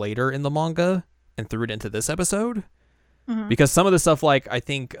happens later in the manga and threw it into this episode, because some of the stuff like I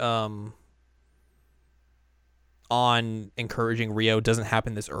think On encouraging Ryo doesn't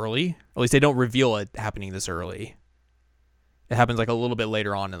happen this early. At least they don't reveal it happening this early. It happens like a little bit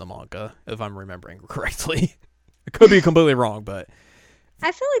later on in the manga, if I'm remembering correctly. I could be completely wrong, but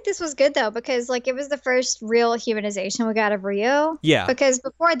I feel like this was good though, because like it was the first real humanization we got of Ryo. Yeah. Because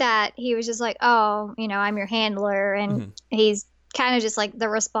before that, he was just like, oh, I'm your handler, and he's kind of just like the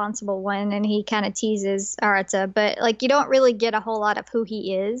responsible one, and he kind of teases Arata, but like you don't really get a whole lot of who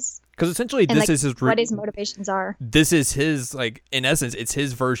he is. Because essentially this is his what his motivations are. This is his, like, in essence, it's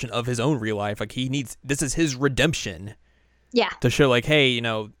his version of his own real life. Like this is his redemption. Yeah. To show like, hey,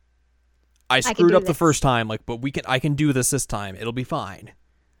 I screwed up the first time, like, but I can do this time. It'll be fine.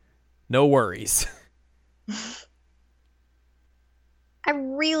 No worries. I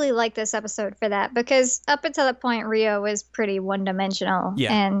really like this episode for that, because up until that point, Ryo was pretty one-dimensional.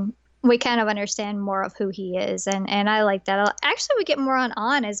 Yeah. And we kind of understand more of who he is, and I like that. Actually, we get more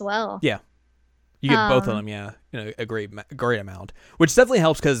on as well. Yeah. You get both of them, yeah. A great amount. Which definitely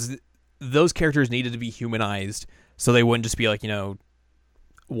helps, because those characters needed to be humanized, so they wouldn't just be like,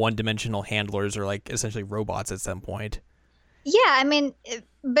 one-dimensional handlers or like essentially robots at some point. Yeah, I mean,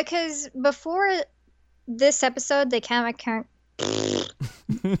 because before this episode, they kind of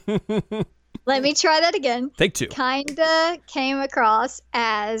let me try that again. Take two. Kinda came across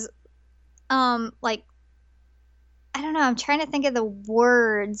as, like, I don't know. I'm trying to think of the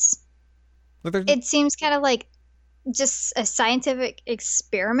words. It seems kind of like just a scientific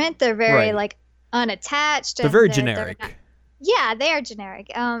experiment. They're very like unattached. They're very generic. Yeah, they are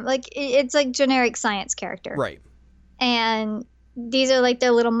generic. Like it's like generic science character. Right. And these are like their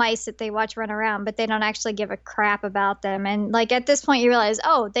little mice that they watch run around, but they don't actually give a crap about them. And like at this point you realize,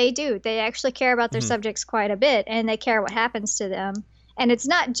 oh, they do. They actually care about their subjects quite a bit, and they care what happens to them. And it's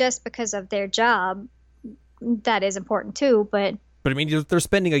not just because of their job. That is important too, but I mean, they're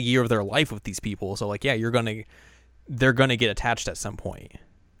spending a year of their life with these people, so like, yeah, they're gonna get attached at some point.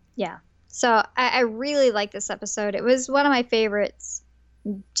 Yeah. So I really like this episode. It was one of my favorites,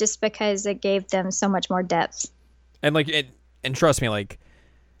 just because it gave them so much more depth. And like, and trust me, like,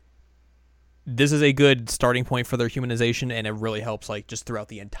 this is a good starting point for their humanization, and it really helps like just throughout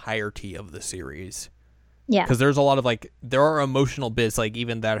the entirety of the series. Yeah. Because there's a lot of like, there are emotional bits like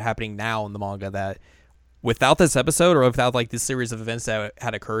even that are happening now in the manga that without this episode or without like this series of events that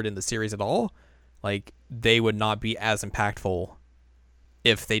had occurred in the series at all, like they would not be as impactful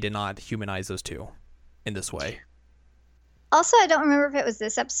if they did not humanize those two in this way. Also, I don't remember if it was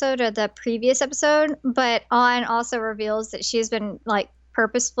this episode or the previous episode, but On also reveals that she's been like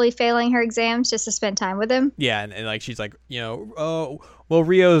purposefully failing her exams just to spend time with him. Yeah, and like she's like, oh, well,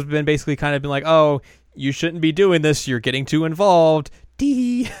 Ryo's been basically kind of been like, oh, you shouldn't be doing this. You're getting too involved.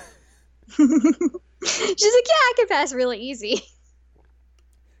 Dee. She's like, yeah, I can pass really easy.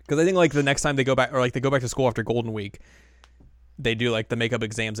 Because I think like the next time they go back, or like they go back to school after Golden Week, they do like the makeup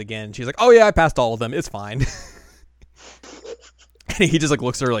exams again. She's like, oh yeah, I passed all of them. It's fine. And he just like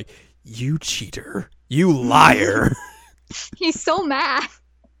looks at her like, you cheater, you liar. He's so mad.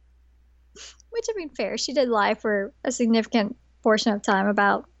 Which, I mean, fair. She did lie for a significant portion of time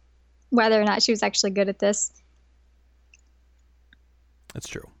about whether or not she was actually good at this. That's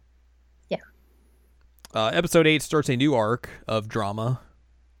true. Yeah. Episode 8 starts a new arc of drama.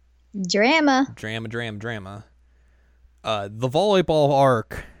 Drama. The volleyball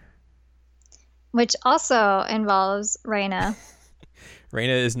arc. Which also involves Reina.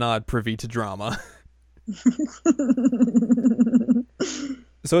 Reina is not privy to drama.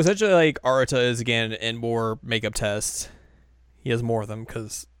 So essentially, like, Arata is again in more makeup tests. He has more of them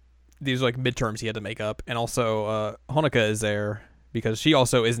because these are like midterms he had to make up. And also, Honoka is there because she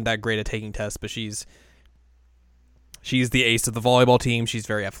also isn't that great at taking tests, but she's she's the ace of the volleyball team. She's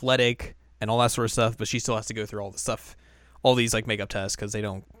very athletic and all that sort of stuff, but she still has to go through all the stuff, all these like makeup tests because they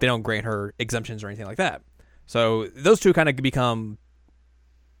don't grant her exemptions or anything like that. So those two kind of become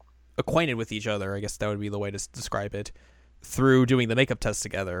acquainted with each other. I guess that would be the way to describe it, through doing the makeup tests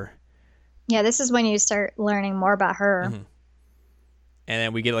together. Yeah, this is when you start learning more about her. Mm-hmm. And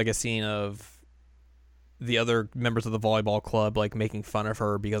then we get like a scene of the other members of the volleyball club like making fun of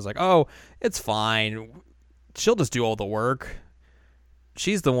her because like, oh, it's fine, she'll just do all the work.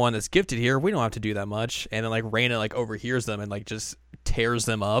 She's the one that's gifted here. We don't have to do that much. And then like Reina like overhears them and like just tears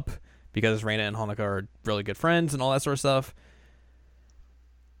them up because Reina and Honoka are really good friends and all that sort of stuff.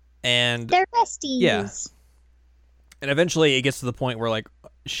 And they're besties. Yeah. And eventually it gets to the point where like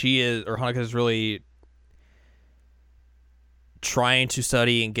Honoka is really trying to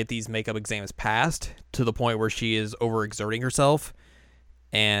study and get these makeup exams passed to the point where she is overexerting herself,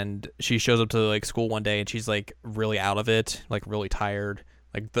 and she shows up to like school one day and she's like really out of it, like really tired.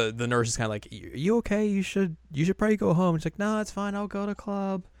 Like the nurse is kind of like, you okay? You should probably go home. She's like, no, it's fine. I'll go to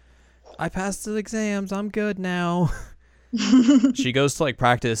club. I passed the exams. I'm good now. She goes to like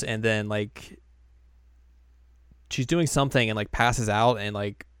practice and then like she's doing something and like passes out and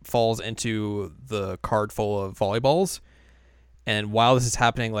like falls into the cart full of volleyballs. And while this is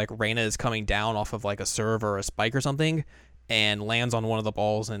happening, like Reina is coming down off of like a serve or a spike or something and lands on one of the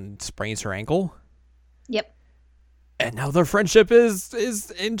balls and sprains her ankle. Yep. And now their friendship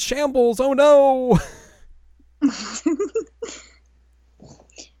is in shambles. Oh no.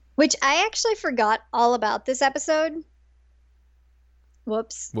 Which I actually forgot all about this episode.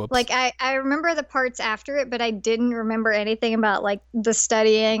 Whoops. Like I remember the parts after it, but I didn't remember anything about like the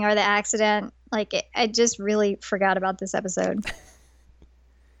studying or the accident. Like I just really forgot about this episode.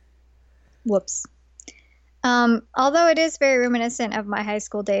 Whoops. Although it is very reminiscent of my high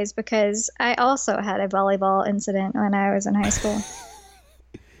school days because I also had a volleyball incident when I was in high school.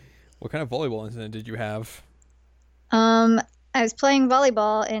 What kind of volleyball incident did you have? I was playing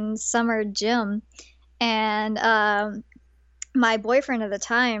volleyball in summer gym, and my boyfriend at the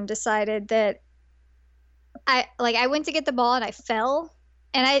time decided that I went to get the ball and I fell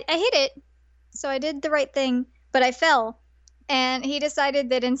and I hit it. So I did the right thing, but I fell. And he decided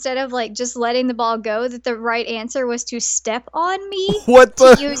that instead of like just letting the ball go, that the right answer was to step on me. What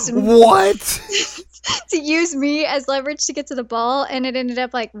to use me as leverage to get to the ball, and it ended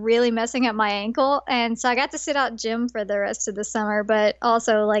up like really messing up my ankle. And so I got to sit out gym for the rest of the summer, but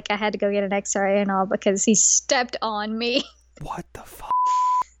also like I had to go get an X-ray and all because he stepped on me. What the fuck?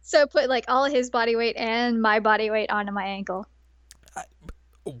 So put like all of his body weight and my body weight onto my ankle.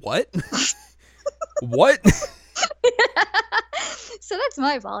 What? What? So that's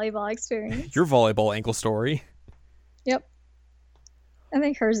my volleyball experience. Your volleyball ankle story. Yep. I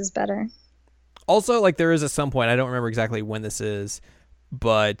think hers is better. Also, like there is at some point, I don't remember exactly when this is,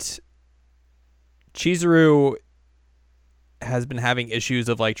 but Chizuru has been having issues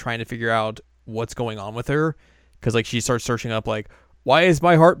of like trying to figure out what's going on with her. Because like she starts searching up like, why is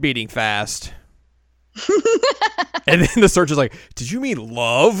my heart beating fast? And then the search is like, did you mean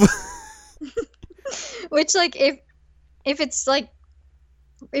love? Which like if it's like,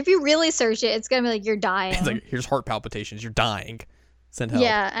 if you really search it, it's gonna be like you're dying. It's like, here's heart palpitations. You're dying. Send help.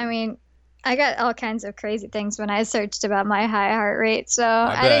 Yeah, I mean, I got all kinds of crazy things when I searcrched about my high heart rate, so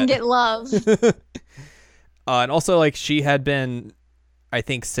I didn't get love. And also, like, she had been, I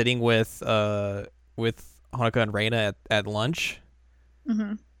think, sitting with Honoka and Reina at lunch.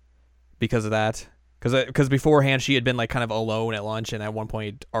 Mm-hmm. Because of that. Because beforehand, she had been, like, kind of alone at lunch, and at one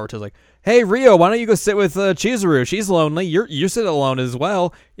point, Aruta's like, hey, Rio, why don't you go sit with Chizuru? She's lonely. You sit alone as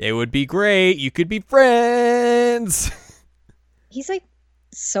well. It would be great. You could be friends. He's, like,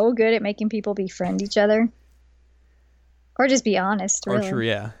 so good at making people befriend each other. Or just be honest, really. Or true,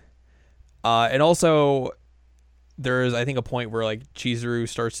 yeah. And also, there's, I think, a point where, like, Chizuru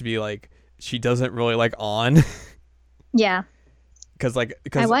starts to be, like, she doesn't really like An. Yeah. Because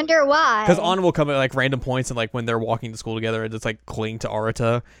I wonder why. Because An will come at like random points and like when they're walking to school together and just like cling to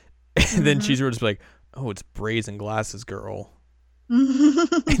Aruta, and then Chizuru will just be like, "Oh, it's braids and glasses, girl."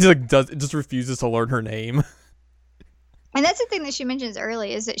 He just refuses to learn her name. And that's the thing that she mentions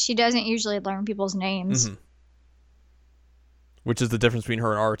early is that she doesn't usually learn people's names. Mm-hmm. Which is the difference between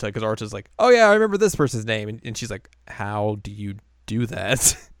her and Aruta, because Aruta's like, "Oh yeah, I remember this person's name," and she's like, "How do you do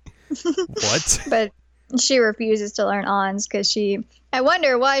that?" What? But she refuses to learn An's because I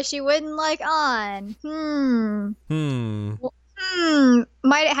wonder why she wouldn't like An.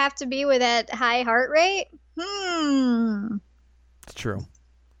 Might it have to be with that high heart rate? It's true.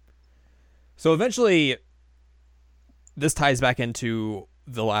 So eventually, this ties back into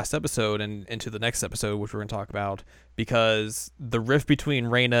the last episode and into the next episode, which we're going to talk about, because the rift between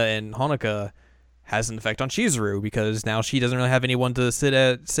Reina and Honoka has an effect on Chizuru, because now she doesn't really have anyone to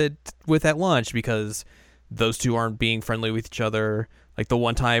sit with at lunch, because those two aren't being friendly with each other. Like the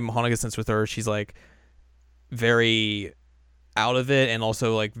one time Honoka sits with her, she's like very out of it and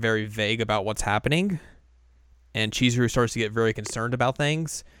also like very vague about what's happening, and Chizuru starts to get very concerned about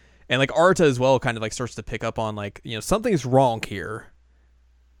things. And like Arata as well kind of like starts to pick up on like, something's wrong here.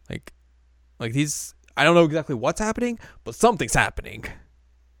 Like these, I don't know exactly what's happening, but something's happening.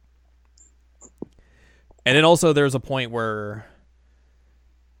 And then also there's a point where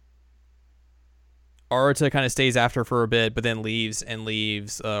Arata kind of stays after for a bit, but then leaves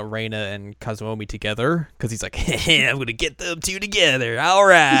Reina and Kazuomi together, because he's like, hey, I'm going to get them two together. All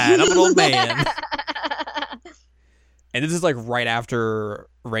right, I'm an old man. And this is like right after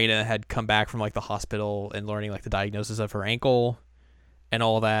Reina had come back from like the hospital and learning like the diagnosis of her ankle and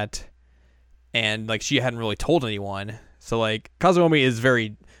all that. And like she hadn't really told anyone. So like Kazuomi is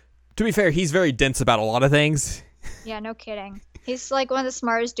to be fair, he's very dense about a lot of things. Yeah, no kidding. He's like one of the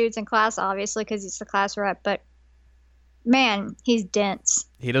smartest dudes in class, obviously, because he's the class rep. But man, he's dense.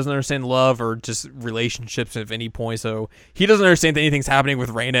 He doesn't understand love or just relationships at any point. So he doesn't understand that anything's happening with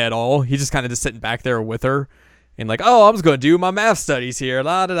Reina at all. He's just kind of just sitting back there with her. And like, oh, I'm just going to do my math studies here.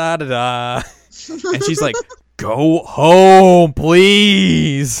 La da da da da. And she's like, go home,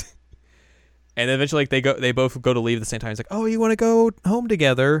 please. And then eventually like, they both go to leave at the same time. He's like, oh, you want to go home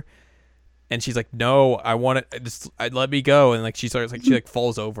together? And she's like, no, I want to just let me go. And like she starts like she like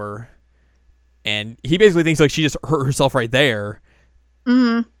falls over. And he basically thinks like she just hurt herself right there.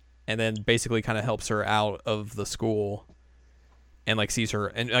 Mm-hmm. And then basically kind of helps her out of the school and like sees her.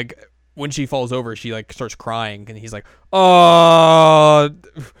 And like when she falls over, she like starts crying, and he's like, "Oh,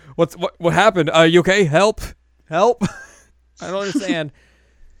 what happened? You okay? Help! I don't understand."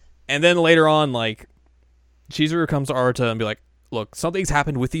 And then later on, like Chizuru comes to Arata and be like, "Look, something's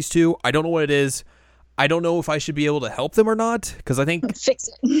happened with these two. I don't know what it is. I don't know if I should be able to help them or not, because I think fix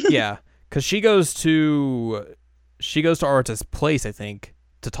it." Yeah, because she goes to Arata's place, I think,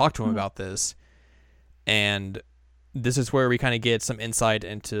 to talk to him about this, and this is where we kind of get some insight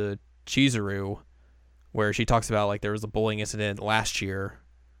into Chizuru, where she talks about like there was a bullying incident last year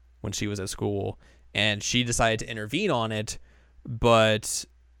when she was at school, and she decided to intervene on it, but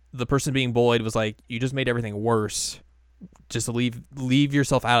the person being bullied was like, you just made everything worse. Just leave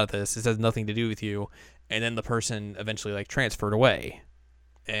yourself out of this. This has nothing to do with you. And then the person eventually like transferred away,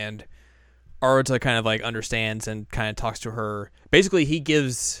 and Arata kind of like understands and kind of talks to her. Basically, he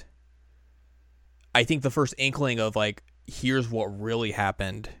gives, I think, the first inkling of like, here's what really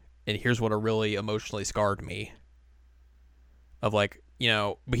happened, and here's what really emotionally scarred me. Of like,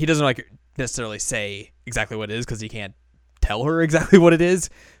 but he doesn't like necessarily say exactly what it is, because he can't tell her exactly what it is.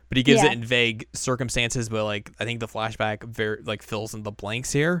 But he gives it in vague circumstances. But like, I think the flashback very like fills in the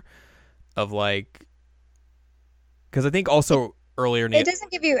blanks here, of like, because I think also earlier it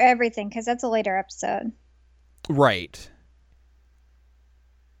doesn't give you everything, because that's a later episode. Right.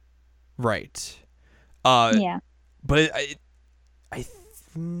 Yeah. But I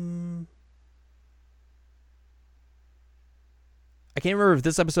can't remember if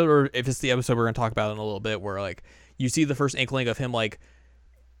this episode or if it's the episode we're going to talk about in a little bit, where like you see the first inkling of him like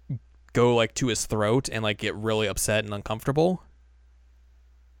go like to his throat and like get really upset and uncomfortable.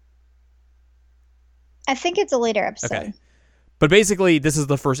 I think it's a later episode. Okay. But basically, this is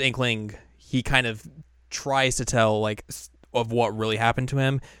the first inkling he kind of tries to tell like of what really happened to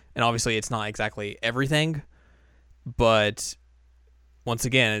him, and obviously it's not exactly everything, but once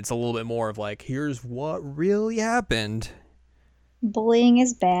again, it's a little bit more of like, here's what really happened. Bullying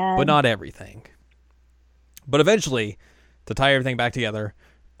is bad, but not everything. But eventually, to tie everything back together,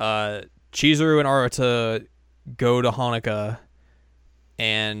 Chizuru and Arata go to Honoka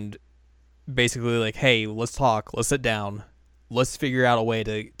and basically like, hey, let's talk, let's sit down, let's figure out a way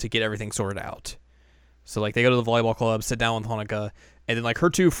to get everything sorted out. So like they go to the volleyball club, sit down with Honoka, and then like her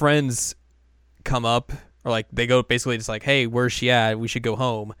two friends come up, or like they go basically just like, hey, where's she at? We should go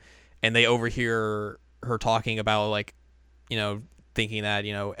home. And they overhear her talking about like, thinking that,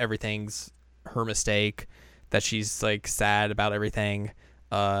 everything's her mistake, that she's like sad about everything.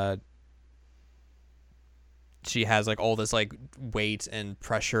 She has like all this like weight and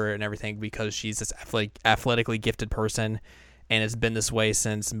pressure and everything because she's this athletically gifted person, and it's been this way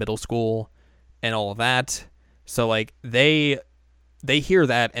since middle school and all of that. So like they hear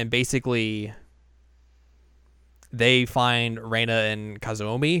that, and basically they find Reina and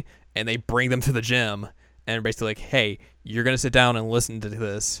Kazuomi and they bring them to the gym, and basically like, hey, you're going to sit down and listen to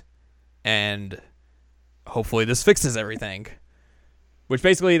this, and hopefully this fixes everything. Which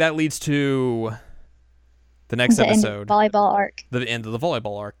basically that leads to the next the episode. end of the volleyball arc. The end of the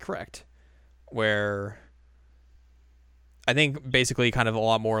volleyball arc, correct. Where I think basically kind of a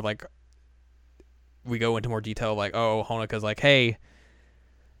lot more like we go into more detail like, oh, Honoka's like, hey,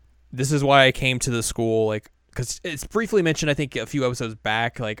 this is why I came to the school, like, because it's briefly mentioned, I think, a few episodes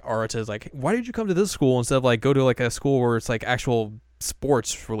back, like, Arata's like, why did you come to this school instead of, like, go to, like, a school where it's, like, actual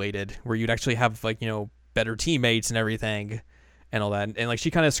sports related, where you'd actually have, like, you know, better teammates and everything and all that. And like,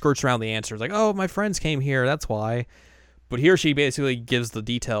 she kind of skirts around the answers, like, oh, my friends came here, that's why. But here she basically gives the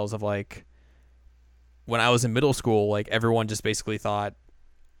details of, like, when I was in middle school, like, everyone just basically thought,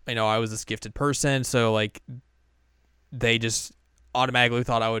 you know, I was this gifted person, so, like, they just automatically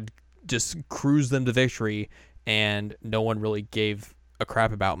thought I would just cruise them to victory, and no one really gave a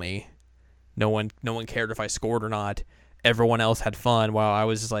crap about me. No one cared if I scored or not. Everyone else had fun while I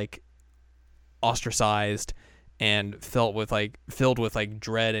was just like ostracized and filled with like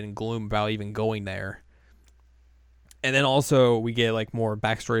dread and gloom about even going there. And then also we get like more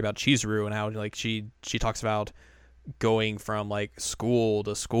backstory about Chizuru and how like she talks about going from like school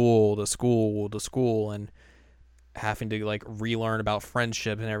to school to school to school and having to like relearn about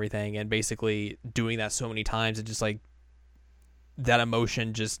friendship and everything, and basically doing that so many times it just like that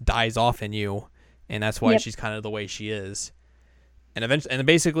emotion just dies off in you, and that's why she's kind of the way she is. And eventually, and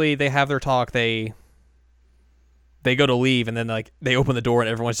basically they have their talk, they go to leave, and then like they open the door and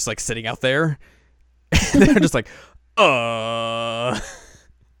everyone's just like sitting out there and they're just like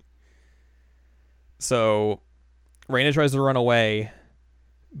so Reina tries to run away,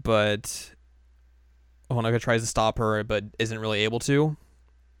 but Honoka tries to stop her, but isn't really able to.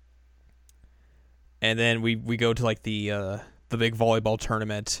 And then we go to like the big volleyball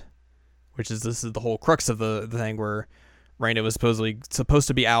tournament, which is this is the whole crux of the thing, where Reina was supposed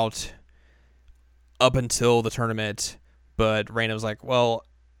to be out up until the tournament, but Reina was like, well,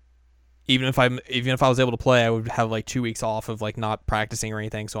 even if I was able to play, I would have like 2 weeks off of like not practicing or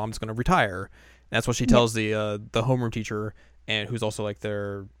anything, so I'm just gonna retire. And that's what she tells the homeroom teacher, and who's also like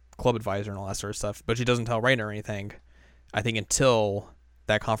their club advisor and all that sort of stuff, but she doesn't tell Reina or anything, I think, until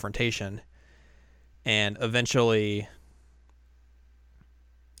that confrontation. And eventually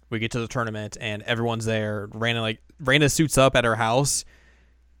we get to the tournament and everyone's there. Reina suits up at her house,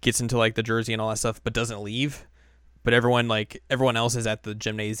 gets into like the jersey and all that stuff, but doesn't leave. But everyone else is at the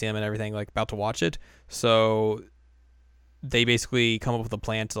gymnasium and everything, like about to watch it. So they basically come up with a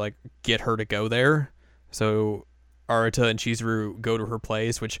plan to like get her to go there. So Arata and Chizuru go to her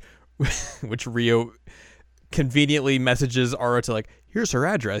place, which Rio conveniently messages Arata like, here's her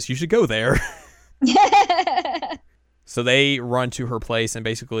address, you should go there. So they run to her place, and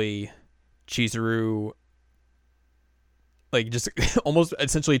basically Chizuru like just almost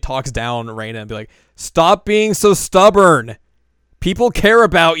essentially talks down Reina and be like, stop being so stubborn, people care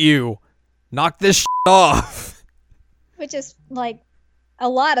about you, knock this shit off. Which is like a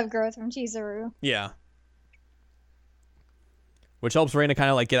lot of growth from Chizuru. Yeah. Which helps Reina kind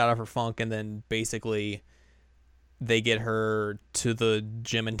of like get out of her funk, and then basically they get her to the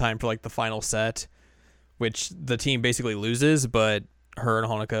gym in time for like the final set, which the team basically loses, but her and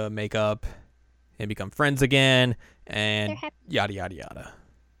Honoka make up and become friends again, and yada yada yada.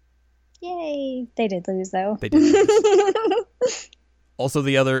 Yay! They did lose though. They did lose. Also,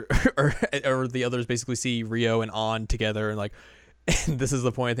 the others basically see Rio and An together, and like, and this is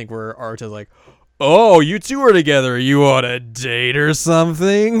the point I think where Arata's like, oh, you two are together. You want to date or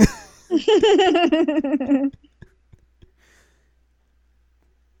something?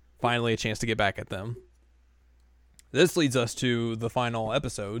 Finally, a chance to get back at them. This leads us to the final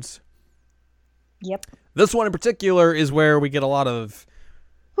episodes. Yep. This one in particular is where we get a lot of...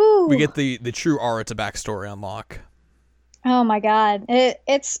 Whew. We get the true Arata backstory unlock. Oh my god.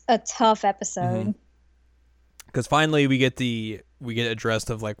 It's a tough episode. Because finally we get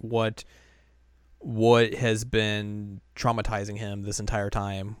addressed of like what has been traumatizing him this entire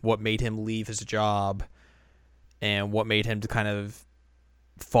time, what made him leave his job, and what made him to kind of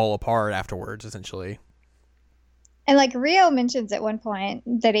fall apart afterwards, essentially. And like Rio mentions at one point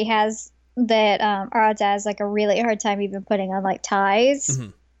that he has Arata has like a really hard time even putting on like ties. Mm-hmm.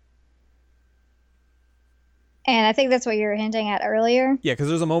 And I think that's what you were hinting at earlier. Yeah, because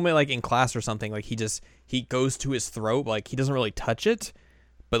there's a moment like in class or something, like he goes to his throat, like he doesn't really touch it,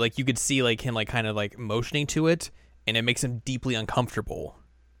 but like you could see like him like kind of like motioning to it, and it makes him deeply uncomfortable.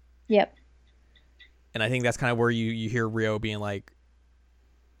 Yep. And I think that's kind of where you hear Rio being like,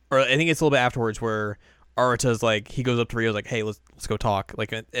 or I think it's a little bit afterwards where Arata's like, he goes up to Rio like, hey, let's go talk,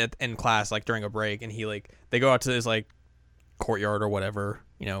 like in class, like during a break, and he like, they go out to this like courtyard or whatever,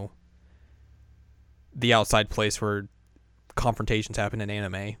 you know, the outside place where confrontations happen in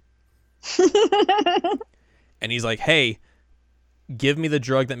anime. And he's like, hey, give me the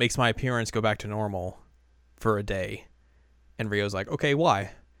drug that makes my appearance go back to normal for a day. And Rio's like, okay,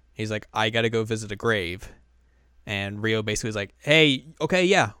 why? He's like, I gotta go visit a grave. And Rio basically is like, hey, okay,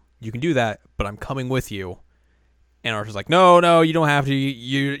 yeah, you can do that, but I'm coming with you. And Archer's like, no, you don't have to.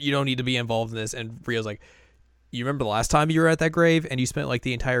 You don't need to be involved in this. And Rio's like, you remember the last time you were at that grave and you spent like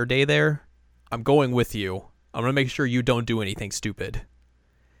the entire day there? I'm going with you. I'm gonna make sure you don't do anything stupid.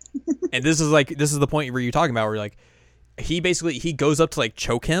 And this is the point where you're talking about where like he goes up to like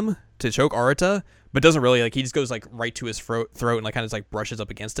choke Arata, but doesn't really, like, he just goes like right to his throat and like kind of like brushes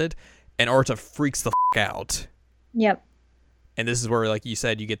up against it, and Arata freaks the out. Yep. And this is where, like you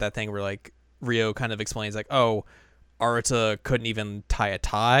said, you get that thing where like Rio kind of explains like, oh, Arata couldn't even tie a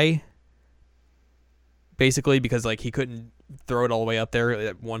tie, basically, because like he couldn't throw it all the way up there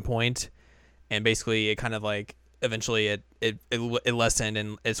at one point, and basically it kind of like eventually it lessened,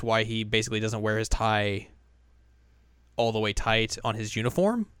 and it's why he basically doesn't wear his tie all the way tight on his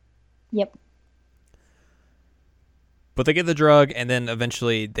uniform. Yep. But they get the drug, and then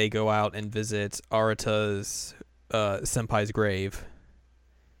eventually they go out and visit Arata's senpai's grave.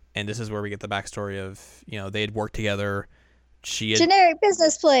 And this is where we get the backstory of, you know, they had worked together. She had, generic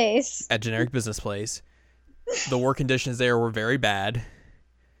business place. At generic business place. The work conditions there were very bad.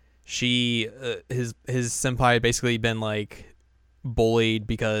 His senpai had basically been like bullied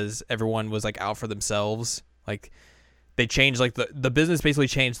because everyone was like out for themselves. Like they changed, like the business basically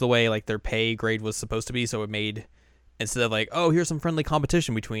changed the way like their pay grade was supposed to be. So it made, instead of like, oh, here's some friendly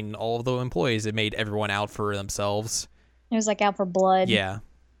competition between all of the employees, it made everyone out for themselves. It was like out for blood. Yeah.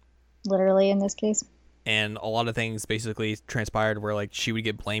 Literally in this case. And a lot of things basically transpired where like she would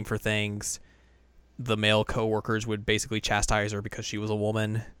get blamed for things. The male coworkers would basically chastise her because she was a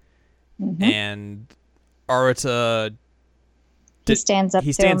woman. Mm-hmm. And Arata, he stands up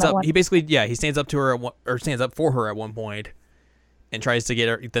to her or stands up for her at one point and tries to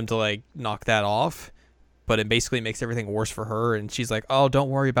get them to like knock that off, but it basically makes everything worse for her. And she's like, oh, don't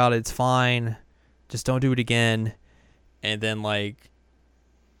worry about it, it's fine, just don't do it again. And then like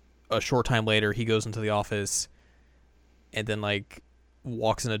a short time later, he goes into the office and then like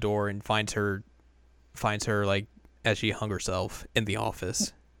walks in a door and finds her like as she hung herself in the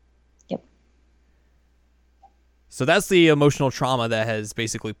office. Yep. So that's the emotional trauma that has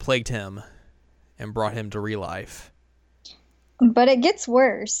basically plagued him and brought him to real life. But it gets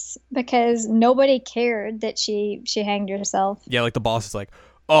worse because nobody cared that she hanged herself. Yeah, like the boss is like,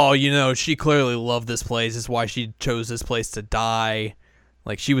 oh, you know, she clearly loved this place. This is why she chose this place to die.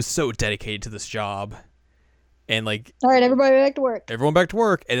 Like, she was so dedicated to this job. And, like... all right, everybody back to work. Everyone back to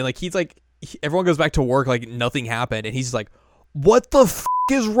work. And then, like, he's like... everyone goes back to work like nothing happened. And he's like, what the f***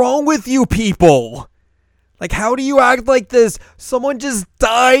 is wrong with you people? Like, how do you act like this? Someone just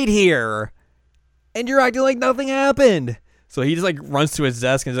died here. And you're acting like nothing happened. So he just, like, runs to his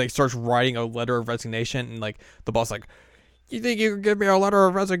desk and, like, starts writing a letter of resignation. And, like, the boss like, you think you can give me a letter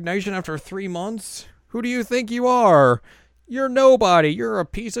of resignation after 3 months? Who do you think you are? You're nobody. You're a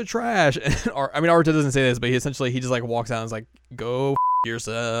piece of trash. Or, I mean, Arata doesn't say this, but he just like walks out and is like, go f***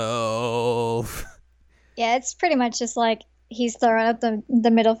 yourself. Yeah, it's pretty much just like he's throwing up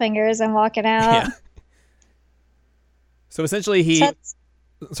the middle fingers and walking out. Yeah. So essentially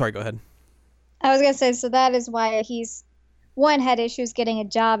sorry, go ahead. I was going to say, so that is why he's, one, had issues getting a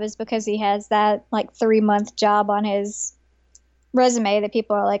job, is because he has that like 3-month job on his resume that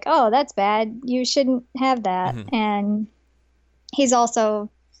people are like, oh, that's bad. You shouldn't have that. Mm-hmm. And he's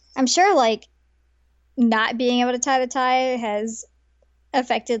also, I'm sure, like, not being able to tie the tie has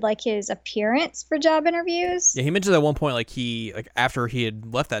affected, like, his appearance for job interviews. Yeah, he mentioned at one point, like, after he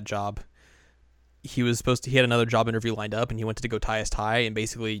had left that job, he had another job interview lined up, and he wanted to go tie his tie, and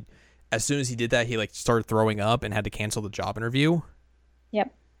basically, as soon as he did that, he, like, started throwing up and had to cancel the job interview.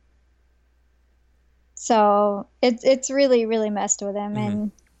 Yep. So, it's really, really messed with him, mm-hmm.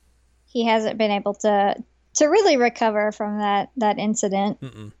 and he hasn't been able to really recover from that incident.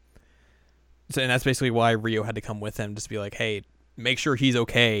 Mm-mm. So, and that's basically why Rio had to come with him, just to be like, hey, make sure he's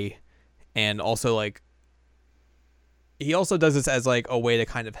okay. And also, like, he also does this as like a way to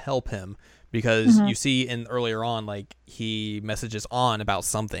kind of help him, because mm-hmm. you see earlier on, like, he messages On about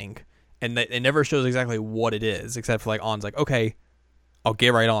something, and it never shows exactly what it is, except for like On's like, okay, I'll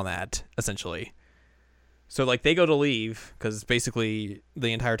get right on that, essentially. So, like, they go to leave, because basically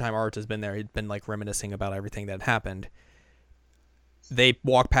the entire time Arata's been there, he'd been, like, reminiscing about everything that had happened. They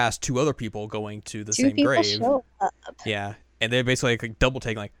walk past 2 other people going to the same grave. Show up. Yeah. And they basically, like, double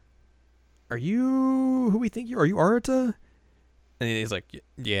take, like, are you who we think you are? Are you Arata? And he's like,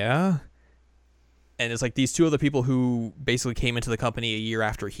 yeah. And it's like these two other people who basically came into the company a year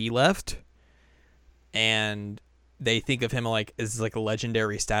after he left, and they think of him like as like a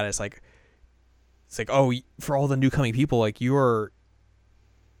legendary status. Like it's like, oh, for all the new coming people, like you're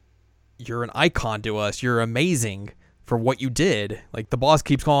an icon to us. You're amazing for what you did. Like the boss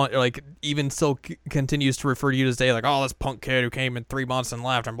keeps calling, like even still continues to refer to you to this day, like, oh, this punk kid who came in 3 months and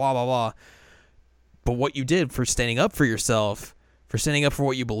left and blah blah blah. But what you did for standing up for yourself, for standing up for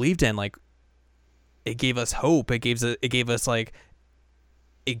what you believed in, like it gave us hope. It gave us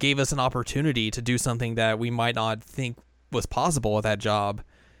an opportunity to do something that we might not think was possible with that job.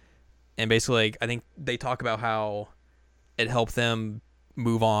 And basically, like, I think they talk about how it helped them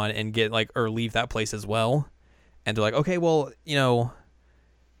move on and get like, or leave that place as well. And they're like, okay, well, you know,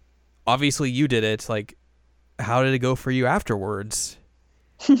 obviously you did it. Like, how did it go for you afterwards?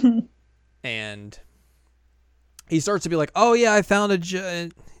 And he starts to be like, oh yeah, I found a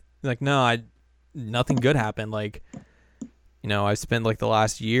job. Like, no, nothing good happened. Like, you know, I spent like the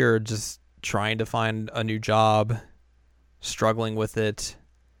last year just trying to find a new job, struggling with it,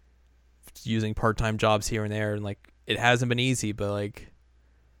 using part-time jobs here and there. And like, it hasn't been easy, but like,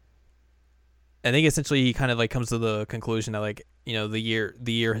 I think essentially he kind of like comes to the conclusion that like, you know, the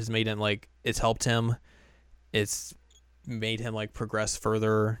year has made him like, it's helped him. It's made him like progress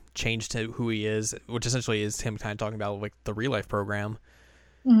further, change to who he is, which essentially is him kind of talking about like the real life program.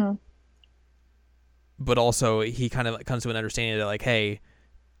 Mm-hmm. But also he kind of comes to an understanding that like, hey,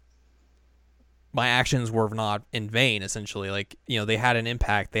 my actions were not in vain, essentially. Like, you know, they had an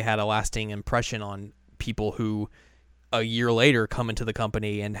impact. They had a lasting impression on people who a year later come into the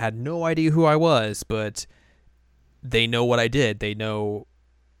company and had no idea who I was, but they know what I did. They know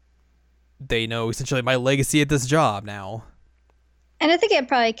essentially my legacy at this job now. And I think it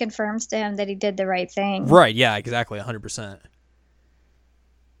probably confirms to him that he did the right thing. Right, yeah, exactly, 100%.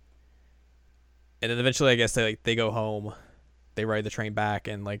 And then eventually, I guess they go home, they ride the train back,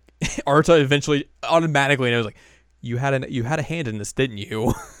 and like Aruta eventually automatically knows like, you had a hand in this, didn't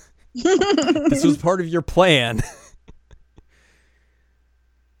you? This was part of your plan.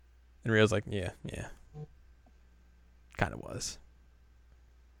 And Rio's like, yeah, kind of was.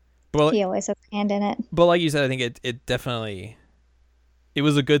 But he always has a hand in it. But like you said, I think it definitely, it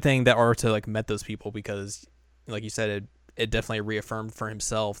was a good thing that Aruta like met those people, because like you said, it definitely reaffirmed for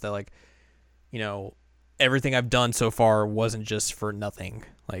himself that like, you know, everything I've done so far wasn't just for nothing.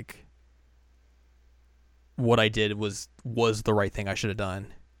 Like, what I did was the right thing I should have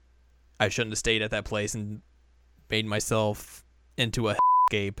done. I shouldn't have stayed at that place and made myself into a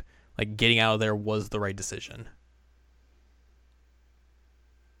escape. Like, getting out of there was the right decision.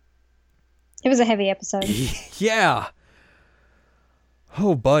 It was a heavy episode. Yeah.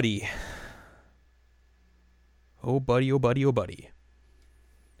 Oh, buddy. Oh, buddy, oh, buddy, oh, buddy.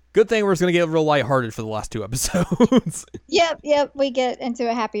 Good thing we're just going to get real lighthearted for the last 2 episodes. Yep. We get into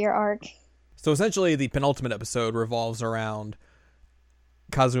a happier arc. So essentially, the penultimate episode revolves around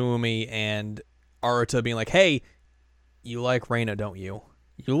Kazumi and Aruta being like, hey, you like Reina, don't you?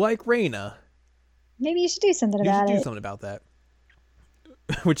 You like Reina. Maybe you should do something about it. You should do something about that.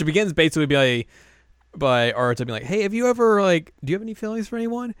 Which begins basically by Aruta being like, hey, have you ever, like, do you have any feelings for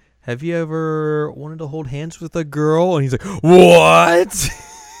anyone? Have you ever wanted to hold hands with a girl? And he's like, what?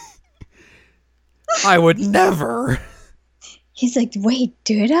 I would never. He's like, wait,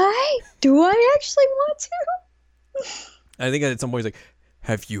 did I? Do I actually want to? I think at some point he's like,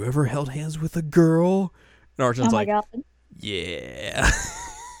 have you ever held hands with a girl? And Archon's like, God. Yeah.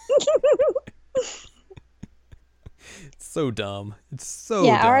 It's so dumb. It's so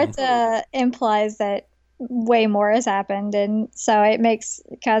dumb. Aruta implies that way more has happened, and so it makes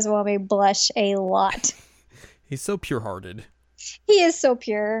Kazuomi blush a lot. He's so pure-hearted. He is so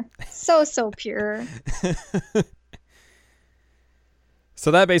pure. So pure.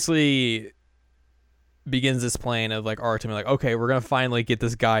 So that basically begins this plan of like Aruta being like, okay, we're gonna finally get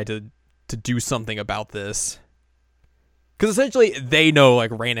this guy to do something about this, because essentially they know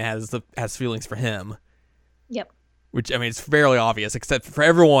like Reina has feelings for him. Yep. Which, I mean, it's fairly obvious, except for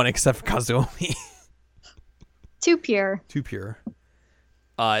everyone except for Kazumi. Too pure.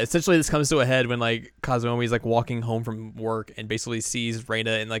 Essentially, this comes to a head when like Kazumi's like walking home from work and basically sees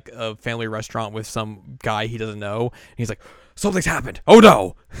Reina in like a family restaurant with some guy he doesn't know. And he's like, something's happened. Oh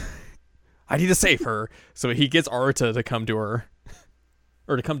no! I need to save her. So he gets Aruta to come to her,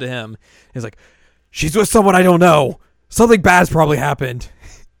 or to come to him. He's like, she's with someone I don't know. Something bad's probably happened.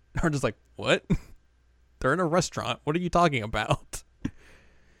 Aruta's like, what? They're in a restaurant. What are you talking about?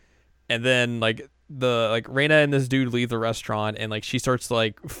 And then like Reina and this dude leave the restaurant, and like she starts to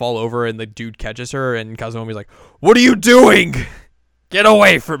like fall over, and the dude catches her, and Kazumi's like, what are you doing? Get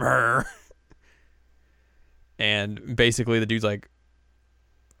away from her. And basically the dude's like,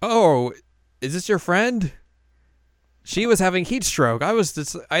 "Oh, is this your friend? She was having heat stroke. I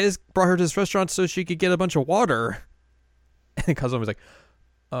just brought her to this restaurant so she could get a bunch of water." And Kazuma was like,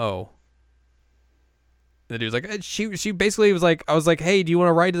 "Oh." And the dude's like, she basically was like, I was like, "Hey, do you want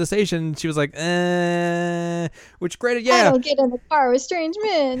to ride to the station?" She was like, which granted, yeah. I don't get in the car with strange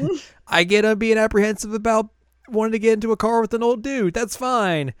men. I get on being apprehensive about wanting to get into a car with an old dude. That's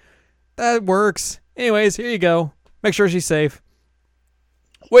fine. That works. Anyways, here you go. Make sure she's safe.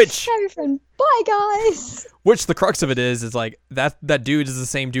 Which have your friend. Bye, guys. Which the crux of it is like that dude is the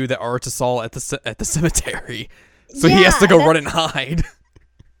same dude that Aruta saw at the cemetery, so he has to go run and hide.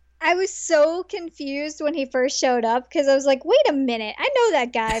 I was so confused when he first showed up because I was like, "Wait a minute, I know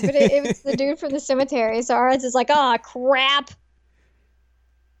that guy," but it was the dude from the cemetery. So Aruta like, "Oh crap."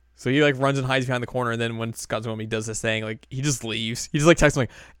 So he like runs and hides behind the corner, and then when Kazumi does this thing, like he just leaves. He just like texts him like,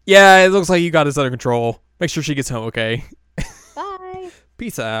 "Yeah, it looks like you got this under control. Make sure she gets home, okay? Bye.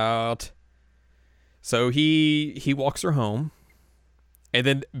 Peace out." So he walks her home, and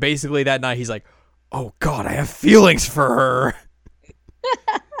then basically that night he's like, "Oh God, I have feelings for her."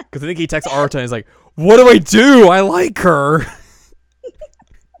 Because I think he texts Aruta and he's like, "What do I do? I like her."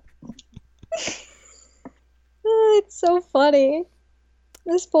 It's so funny.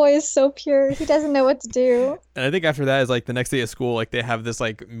 This boy is so pure. He doesn't know what to do. And I think after that is like the next day of school, like they have this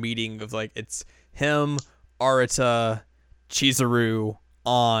like meeting of like it's him, Aruta, Chizuru,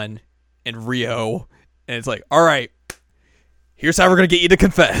 An, and Rio, and it's like, all right, here's how we're gonna get you to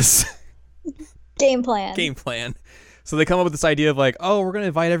confess. Game plan. So they come up with this idea of like, oh, we're gonna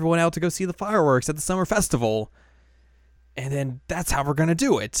invite everyone out to go see the fireworks at the summer festival, and then that's how we're gonna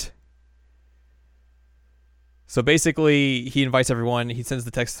do it. So basically, he invites everyone. He sends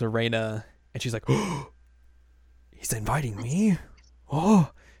the text to Reina, and she's like, "Oh, he's inviting me?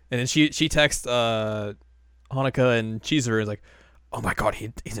 Oh!" And then she texts Hanukkah and Chizuru and is like, "Oh my God,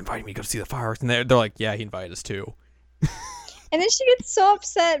 he's inviting me to go see the fireworks." And they're like, "Yeah, he invited us too." And then she gets so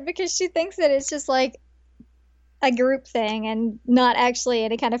upset because she thinks that it's just like a group thing and not actually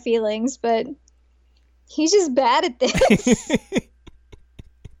any kind of feelings, but he's just bad at this.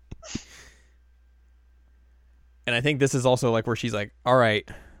 And I think this is also like where she's like, all right,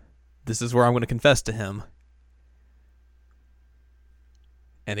 this is where I'm going to confess to him.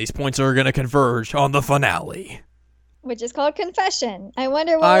 And these points are going to converge on the finale. Which is called confession. I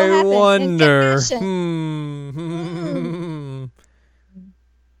wonder what will happen in confession.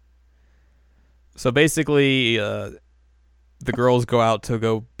 So basically, the girls go out to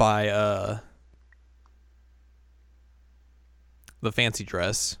go buy the fancy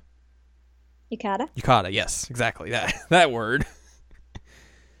dress. Yukata, yes, exactly that word.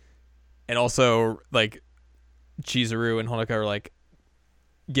 And also, like, Chizuru and Honoka are like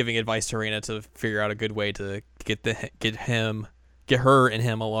giving advice to Reina to figure out a good way to get her and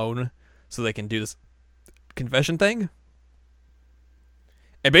him alone, so they can do this confession thing.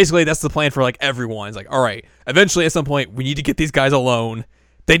 And basically, that's the plan for like everyone. It's like, all right, eventually at some point, we need to get these guys alone.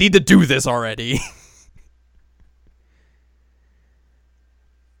 They need to do this already.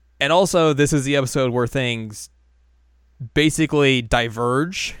 And also, this is the episode where things basically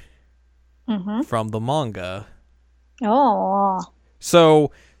diverge from the manga. Oh.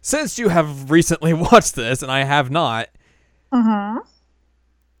 So, since you have recently watched this, and I have not, can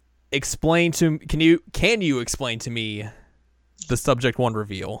you explain to me the subject 1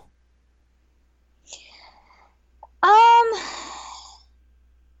 reveal?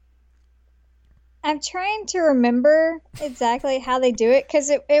 I'm trying to remember exactly how they do it because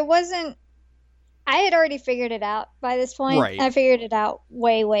it wasn't. I had already figured it out by this point. Right. I figured it out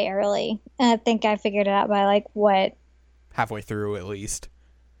way, way early. And I think I figured it out by like what? Halfway through, at least.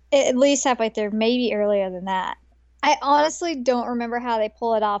 At least halfway through, maybe earlier than that. I honestly don't remember how they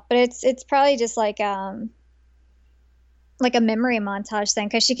pull it off, but it's probably just like a memory montage thing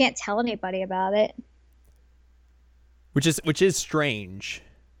because she can't tell anybody about it. Which is strange,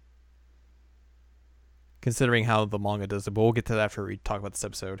 considering how the manga does it, but we'll get to that after we talk about this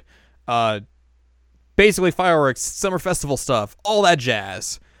episode. Basically, fireworks, summer festival stuff, all that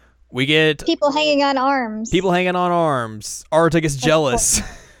jazz. We get people hanging on arms. Aruta gets jealous.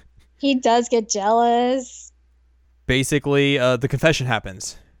 He does get jealous. Basically, the confession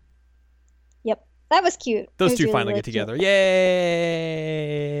happens. Yep, that was cute. Those two finally get together. Cute. Yay!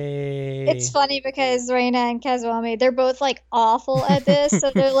 It's funny because Reina and Kazuami, they're both like awful at this, so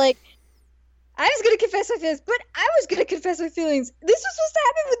they're like, I was going to confess my feelings, but I was going to confess my feelings. This was supposed to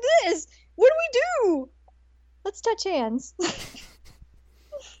happen with this. What do we do? Let's touch hands.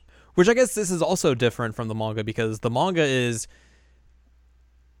 Which I guess this is also different from the manga because the manga is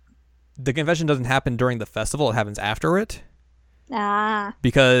the confession doesn't happen during the festival, it happens after it. Ah.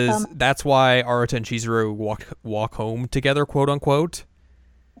 Because that's why Aruta and Chizuru walk home together, quote unquote.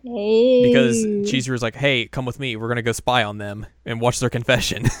 Hey. Because Chizuru's like, hey, come with me. We're going to go spy on them and watch their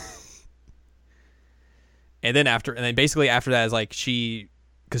confession. and then basically after that is like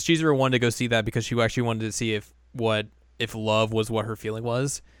because Chizuru wanted to go see that because she actually wanted to see if love was what her feeling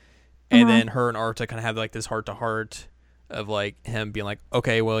was. And then her and Aruta kind of have like this heart to heart of like him being like,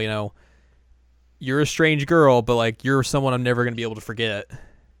 okay, well, you're a strange girl, but like you're someone I'm never going to be able to forget.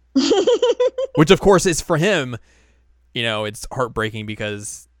 Which of course is for him, it's heartbreaking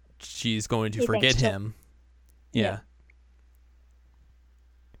because she's going to forget him. Yeah.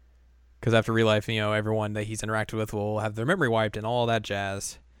 Because after real life, everyone that he's interacted with will have their memory wiped and all that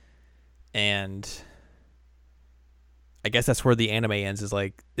jazz. And I guess that's where the anime ends,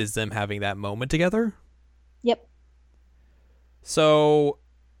 is them having that moment together. Yep. So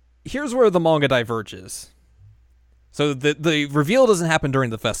here's where the manga diverges. So the reveal doesn't happen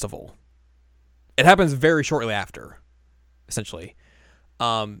during the festival. It happens very shortly after, essentially.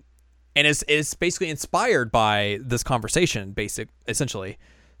 And it's basically inspired by this conversation, essentially.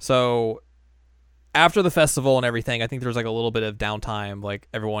 So after the festival and everything, I think there's like a little bit of downtime, like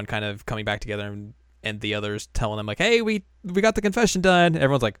everyone kind of coming back together and the others telling them like, hey, we got the confession done.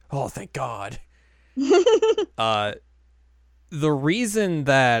 Everyone's like, oh, thank God. The reason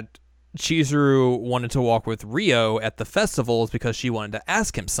that Chizuru wanted to walk with Ryo at the festival is because she wanted to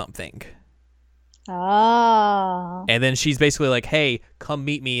ask him something. Oh. And then she's basically like, hey, come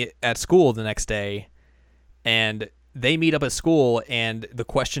meet me at school the next day. And they meet up at school, and the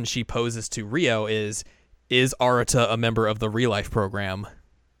question she poses to Ryo is Aruta a member of the Real Life program?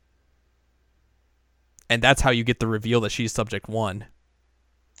 And that's how you get the reveal that she's Subject 1.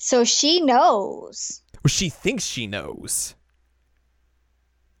 So she knows. Well, she thinks she knows.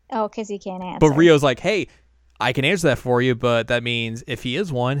 Oh, because he can't answer. But Ryo's like, hey, I can answer that for you, but that means if he is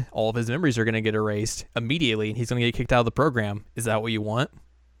one, all of his memories are going to get erased immediately, and he's going to get kicked out of the program. Is that what you want?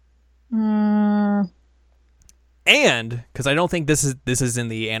 And, because I don't think this is in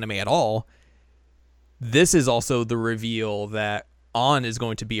the anime at all, this is also the reveal that An is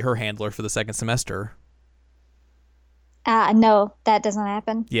going to be her handler for the second semester. No, that doesn't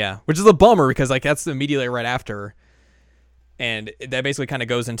happen. Yeah, which is a bummer because like that's immediately right after. And that basically kind of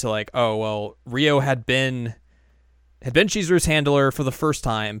goes into like, oh, well, Ryo had been Chizuru's handler for the first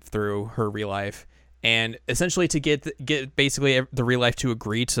time through her real life. And essentially to get basically the real life to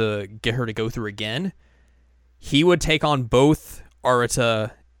agree to get her to go through again, he would take on both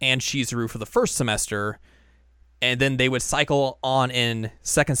Aruta and Chizuru for the first semester, and then they would cycle on in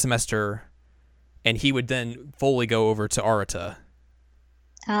second semester, and he would then fully go over to Aruta.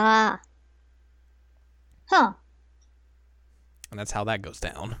 Ah. Huh. And that's how that goes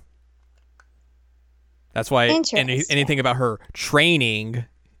down. That's why anything about her training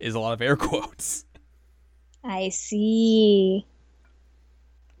is a lot of air quotes. I see.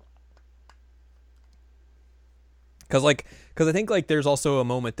 Because I think like there's also a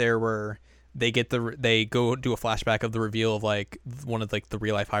moment there where they go do a flashback of the reveal of like one of like the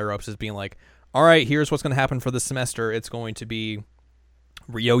real life higher ups is being like, all right, here's what's going to happen for this semester. It's going to be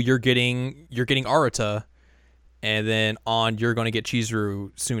Ryo, you're getting Aruta, and then An, you're going to get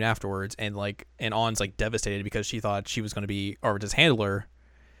Chizuru soon afterwards. And An's like devastated because she thought she was going to be Aruta's handler.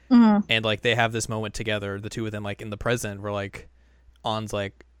 Mm-hmm. And like they have this moment together, the two of them like in the present, where like An's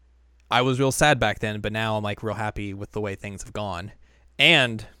like, I was real sad back then, but now I'm like real happy with the way things have gone.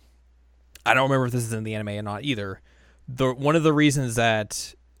 And I don't remember if this is in the anime or not either. One of the reasons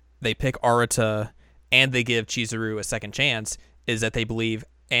that they pick Aruta and they give Chizuru a second chance is that they believe,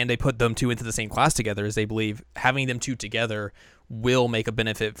 and they put them two into the same class together, is they believe having them two together will make a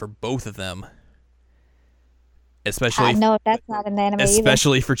benefit for both of them. Especially no, that's not in the anime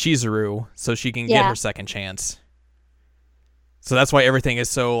especially either. For Chizuru, so she can get her second chance. So that's why everything is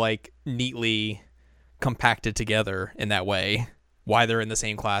so like neatly compacted together in that way. Why they're in the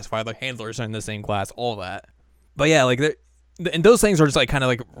same class, why the handlers are in the same class, all that. But yeah, like and those things are just like kind of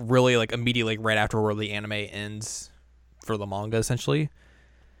like really like immediately like right after where the anime ends for the manga essentially.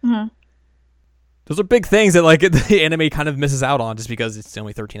 Mm-hmm. Those are big things that like the anime kind of misses out on just because it's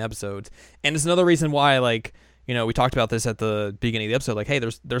only 13 episodes. And it's another reason why like, we talked about this at the beginning of the episode, like, hey,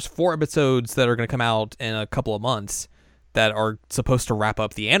 there's 4 episodes that are going to come out in a couple of months that are supposed to wrap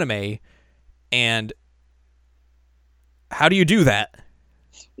up the anime. And how do you do that?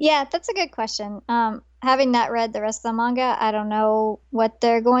 Yeah, that's a good question. Having not read the rest of the manga, I don't know what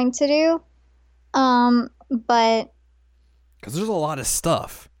they're going to do. But because there's a lot of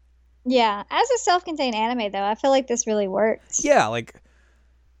stuff. Yeah, as a self-contained anime, though, I feel like this really works. Yeah, like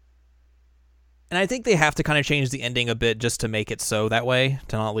And I think they have to kind of change the ending a bit just to make it so that way,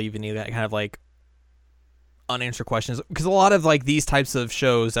 to not leave any of that kind of like unanswered questions. Because a lot of like these types of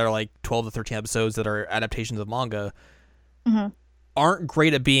shows that are like 12 to 13 episodes that are adaptations of manga aren't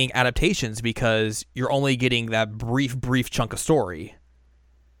great at being adaptations because you're only getting that brief chunk of story.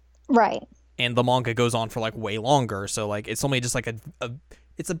 Right. And the manga goes on for like way longer. So like it's only just like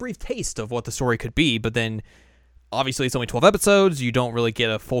it's a brief taste of what the story could be, but then obviously it's only 12 episodes, you don't really get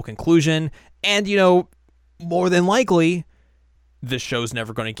a full conclusion, and you know, more than likely this show's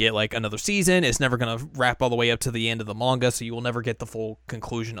never going to get like another season. It's never going to wrap all the way up to the end of the manga, so you will never get the full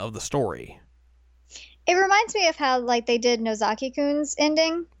conclusion of the story. It reminds me of how like they did Nozaki-kun's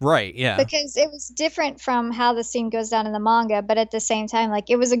ending. Right, yeah. Because it was different from how the scene goes down in the manga, but at the same time, like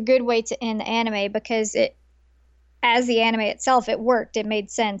it was a good way to end the anime because it, as the anime itself, it worked. It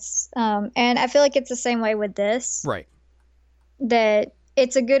made sense. And I feel like it's the same way with this. Right. That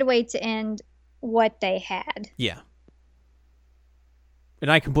it's a good way to end what they had. Yeah.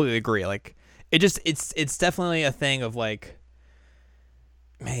 And I completely agree. Like, it's definitely a thing of like,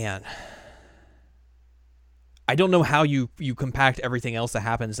 man, I don't know how you compact everything else that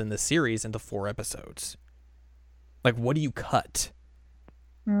happens in this series into 4 episodes. Like, what do you cut?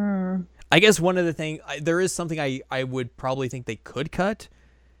 I guess one of the things, there is something I would probably think they could cut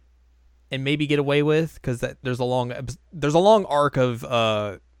and maybe get away with, because there's a long arc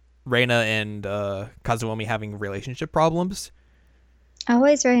of Reina and Kazuomi having relationship problems.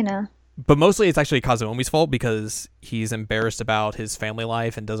 Always Reina. But mostly it's actually Kazuomi's fault because he's embarrassed about his family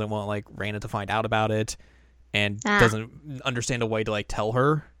life and doesn't want like Reina to find out about it, and doesn't understand a way to like tell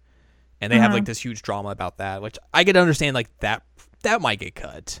her. And they have like this huge drama about that, which I could understand, like that might get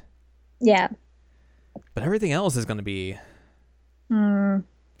cut. Yeah. But everything else is going to be it's going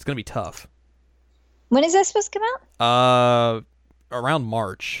to be tough. When is that supposed to come out? Around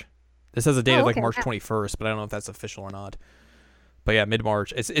March. This has a date of like okay. March 21st, but I don't know if that's official or not. But yeah,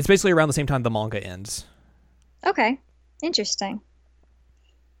 mid-March. It's basically around the same time the manga ends. Okay. Interesting.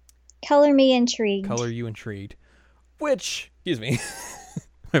 Color me intrigued. Color you intrigued. Which, excuse me,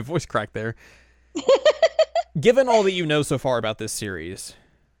 my voice cracked there. Given all that you know so far about this series.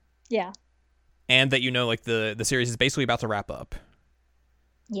 Yeah. And that you know like the series is basically about to wrap up.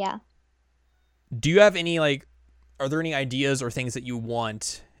 Yeah. Do you have any like, are there any ideas or things that you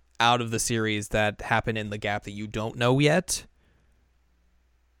want out of the series that happen in the gap that you don't know yet?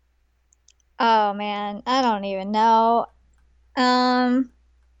 Oh man, I don't even know.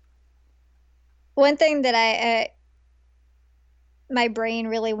 One thing that my brain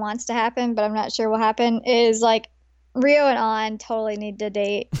really wants to happen, but I'm not sure will happen, is like Rio and An totally need to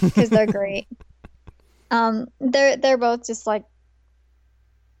date because they're great. They're both just like,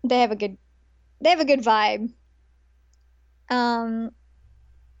 they have a good vibe. I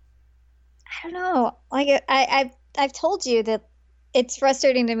don't know. Like I've told you that it's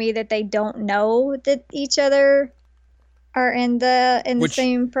frustrating to me that they don't know that each other are in the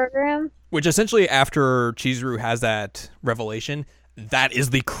same program. Which essentially, after Chizuru has that revelation, that is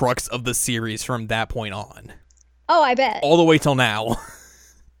the crux of the series from that point on. Oh, I bet. All the way till now.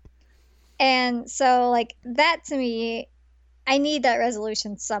 And so, like, that to me, I need that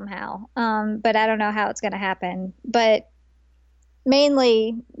resolution somehow. But I don't know how it's going to happen. But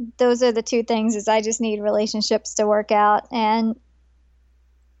mainly, those are the two things, is I just need relationships to work out. And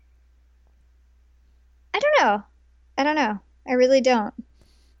I don't know. I really don't.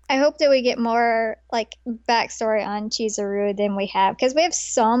 I hope that we get more like backstory on Chizuru than we have, because we have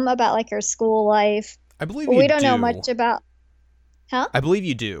some about like her school life. I believe we don't know much about. Huh? I believe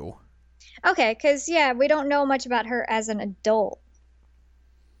you do. Okay, because yeah, we don't know much about her as an adult,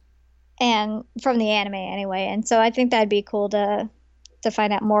 and from the anime anyway. And so I think that'd be cool to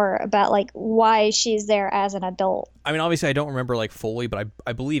find out more about like why she's there as an adult. I mean, obviously I don't remember like fully, but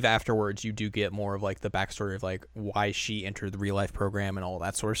I believe afterwards you do get more of like the backstory of like why she entered the real life program and all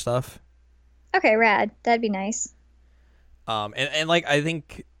that sort of stuff. Okay, rad. That'd be nice. And like I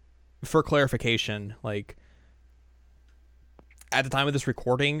think for clarification, like at the time of this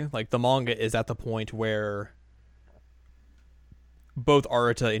recording, like the manga is at the point where both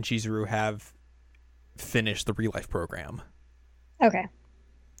Arata and Chizuru have finished the real life program. Okay.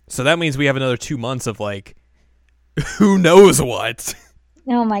 So that means we have another 2 months of like, who knows what.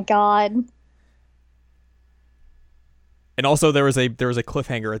 Oh my god. And also there was a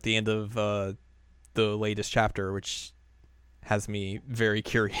cliffhanger at the end of the latest chapter, which has me very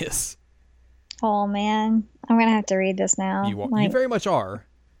curious. Oh man, I'm gonna have to read this now. You very much are.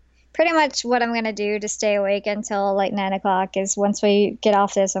 Pretty much what I'm gonna do to stay awake until like 9 o'clock is once we get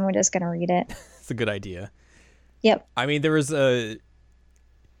off this, I'm just gonna read it. It's a good idea. Yep. I mean, there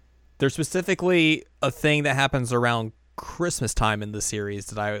There's specifically a thing that happens around Christmas time in the series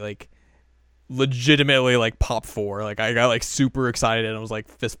that I like legitimately like popped for. Like I got like super excited and I was like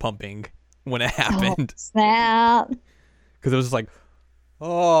fist pumping when it happened. Oh, snap. Because it was just like,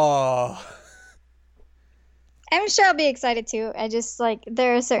 oh. I'm sure I'll be excited too. I just like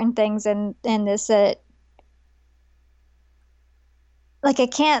there are certain things in this that like I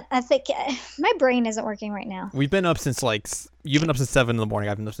think my brain isn't working right now. We've been up since like you've been up since 7 in the morning.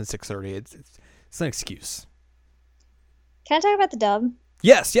 I've been up since 6:30. It's an excuse. Can I talk about the dub?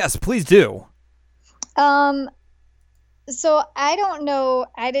 Yes, please do. So I don't know.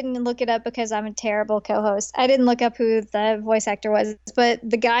 I didn't look it up because I'm a terrible co-host. I didn't look up who the voice actor was, but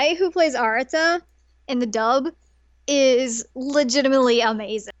the guy who plays Arata in the dub is legitimately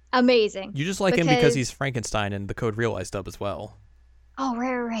amazing. Amazing. You just like him because he's Frankenstein in the Code Realized dub as well. Oh,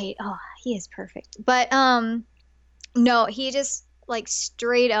 right. Oh, he is perfect. But no, he just like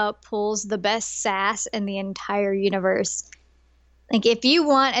straight up pulls the best sass in the entire universe. Like if you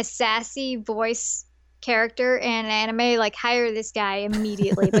want a sassy voice character in an anime, like hire this guy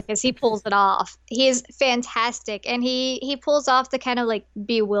immediately because he pulls it off. He is fantastic, and he pulls off the kind of like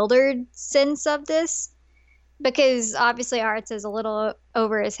bewildered sense of this because obviously Arts is a little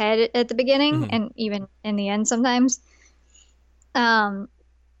over his head at the beginning and even in the end sometimes.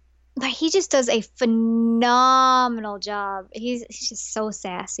 But he just does a phenomenal job. He's just so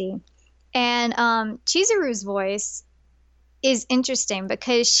sassy, and Chizuru's voice is interesting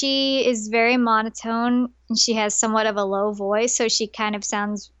because she is very monotone and she has somewhat of a low voice, so she kind of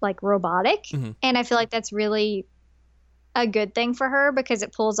sounds like robotic. And I feel like that's really a good thing for her because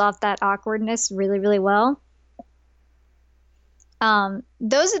it pulls off that awkwardness really, really well.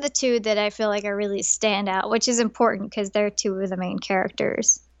 Those are the two that I feel like are really stand out, which is important because they're two of the main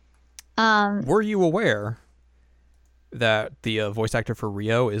characters. Were you aware that the voice actor for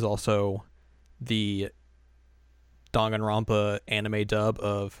Rio is also the Danganronpa anime dub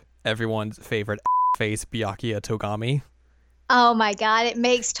of everyone's favorite face Byakuya Togami? Oh my god, it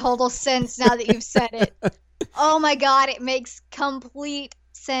makes total sense now that you've said it. Oh my god, it makes complete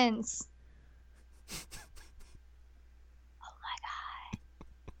sense. Oh my god.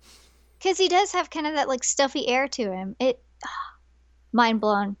 Because he does have kind of that like stuffy air to him. Mind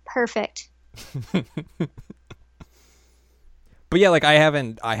blown. Perfect. But yeah, like I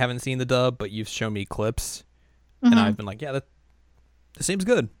haven't seen the dub, but you've shown me clips. And I've been like, yeah, that seems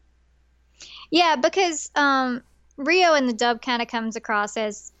good. Yeah, because Rio in the dub kind of comes across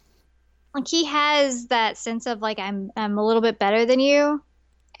as like he has that sense of like I'm a little bit better than you,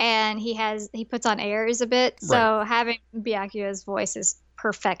 and he puts on airs a bit. So having Byakuya's voice is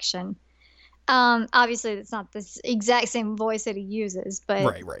perfection. Obviously, it's not the exact same voice that he uses, but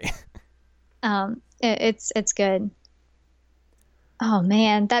right. It's good. Oh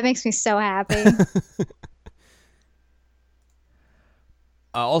man, that makes me so happy.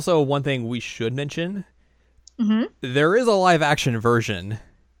 Also, one thing we should mention, there is a live-action version.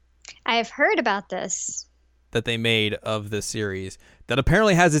 I've heard about this. That they made of this series that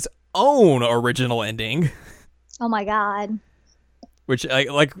apparently has its own original ending. Oh my god. Which,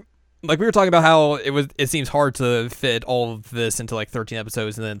 like we were talking about how it seems hard to fit all of this into like 13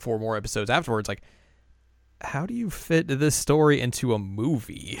 episodes and then 4 more episodes afterwards. Like, how do you fit this story into a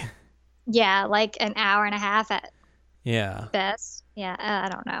movie? Yeah, like an hour and a half at best. Yeah, I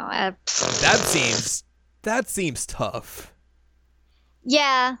don't know. That seems tough.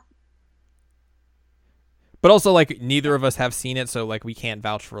 Yeah. But also, like, neither of us have seen it, so like we can't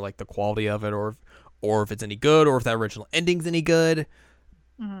vouch for like the quality of it or if it's any good or if that original ending's any good.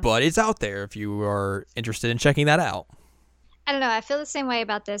 But it's out there if you are interested in checking that out. I don't know. I feel the same way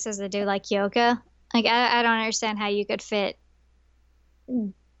about this as I do like Yoka. Like I don't understand how you could fit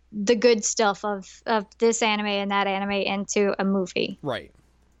the good stuff of this anime and that anime into a movie. Right.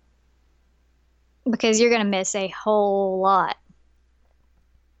 Because you're going to miss a whole lot.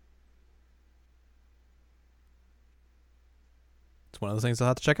 It's one of those things I'll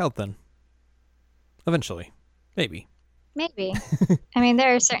have to check out then. Eventually. Maybe. I mean,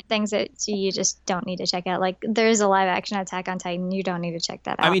 there are certain things that you just don't need to check out. Like, there's a live-action Attack on Titan. You don't need to check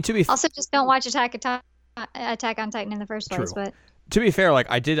that out. I mean, also, just don't watch Attack on Titan in the first place. But to be fair, like,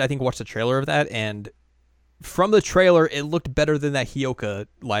 I think watch the trailer of that, and from the trailer, it looked better than that Hyoka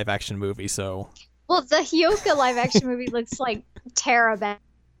live-action movie, so... Well, the Hyoka live-action movie looks like Terra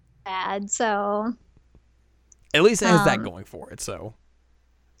bad, so... At least it has that going for it, so...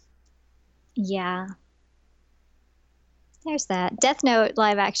 Yeah. There's that. Death Note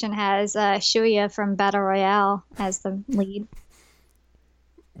live action has Shuya from Battle Royale as the lead.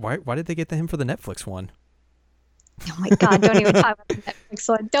 Why did they get him for the Netflix one? Oh my god! Don't even talk about the Netflix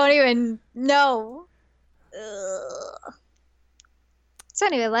one. Don't even know. Ugh. It's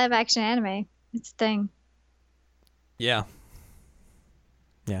not even live action anime. It's a thing. Yeah.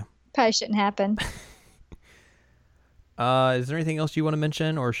 Probably shouldn't happen. Is there anything else you want to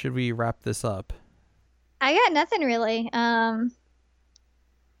mention, or should we wrap this up? I got nothing really. I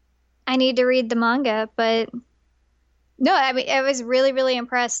need to read the manga, but no, I mean, I was really, really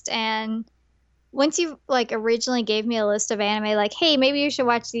impressed. And once you like originally gave me a list of anime, like, hey, maybe you should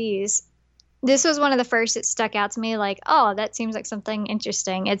watch these. This was one of the first that stuck out to me. Like, oh, that seems like something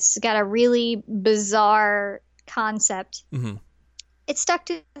interesting. It's got a really bizarre concept. Mm-hmm. It stuck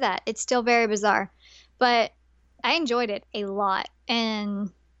to that. It's still very bizarre, but I enjoyed it a lot, and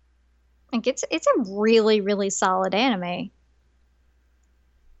like it's a really, really solid anime.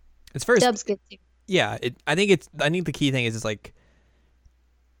 It's very Dub's good too. yeah. I think the key thing is it's like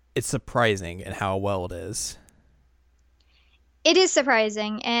it's surprising in how well it is. It is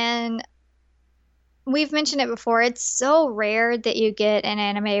surprising, and we've mentioned it before. It's so rare that you get an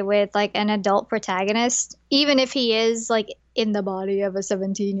anime with like an adult protagonist, even if he is like in the body of a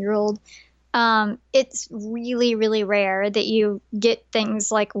 17-year-old. It's really, really rare that you get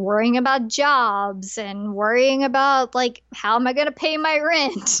things like worrying about jobs and worrying about like how am I going to pay my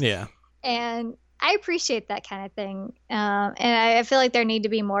rent. Yeah. And I appreciate that kind of thing. And I feel like there need to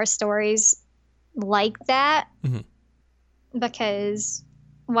be more stories like that, because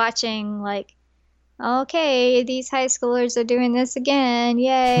watching like, okay, these high schoolers are doing this again,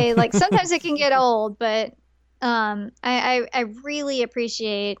 yay! Like sometimes it can get old, but I really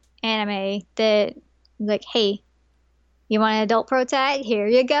appreciate anime that like, hey, you want an adult protag? Here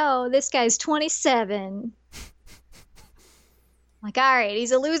you go. This guy's 27. Like, all right,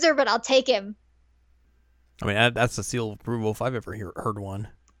 he's a loser, but I'll take him. I mean, that's a seal of approval if I've ever heard one.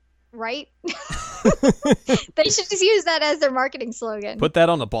 Right? They should just use that as their marketing slogan. Put that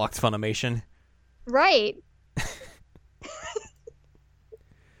on the box, Funimation. Right.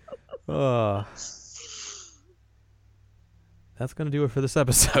 That's going to do it for this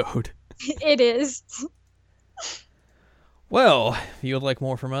episode. It is. Well, if you would like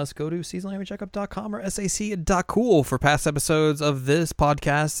more from us, go to seasonalanicheckup.com or sac.cool for past episodes of this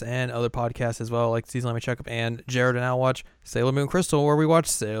podcast and other podcasts as well, like Seasonal Anime Checkup and Jared and Al watch Sailor Moon Crystal, where we watch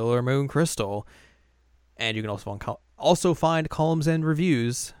Sailor Moon Crystal. And you can also find columns and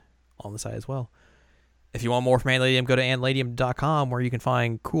reviews on the site as well. If you want more from Ann Ladium, go to annladium.com, where you can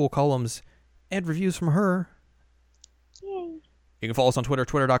find cool columns and reviews from her. Yay. You can follow us on Twitter,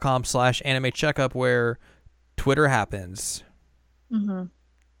 twitter.com/anime checkup, where Twitter happens. Mm-hmm.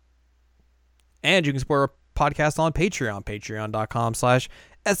 And you can support our podcast on Patreon,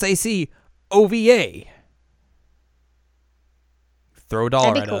 patreon.com/SACOVA. Throw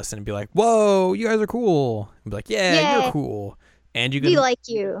 $1 at us and be like, whoa, you guys are cool. And be like, yeah, you're cool. And you can, we like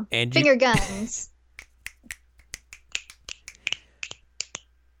you. And finger guns.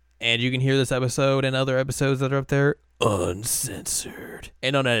 And you can hear this episode and other episodes that are up there uncensored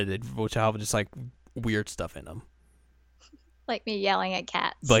and unedited, which I'll have just like weird stuff in them. Like me yelling at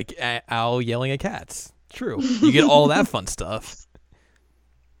cats. Like Al yelling at cats. True. You get all that fun stuff.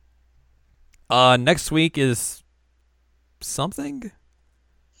 Next week is something?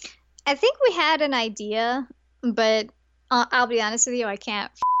 I think we had an idea, but I'll be honest with you, I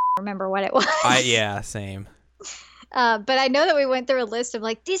can't remember what it was. Yeah, same. But I know that we went through a list of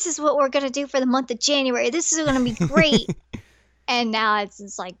like, this is what we're going to do for the month of January. This is going to be great. And now it's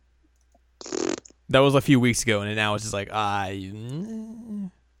just like. That was a few weeks ago, and now it's just like, yeah,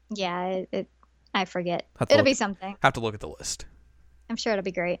 I forget. It'll be something. Have to look at the list. I'm sure it'll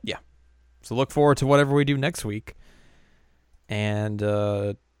be great. Yeah. So look forward to whatever we do next week. And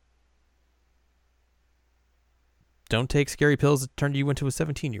don't take scary pills that turn you into a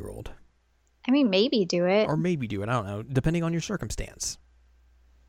 17-year-old. I mean, maybe do it. Or maybe do it. I don't know. Depending on your circumstance.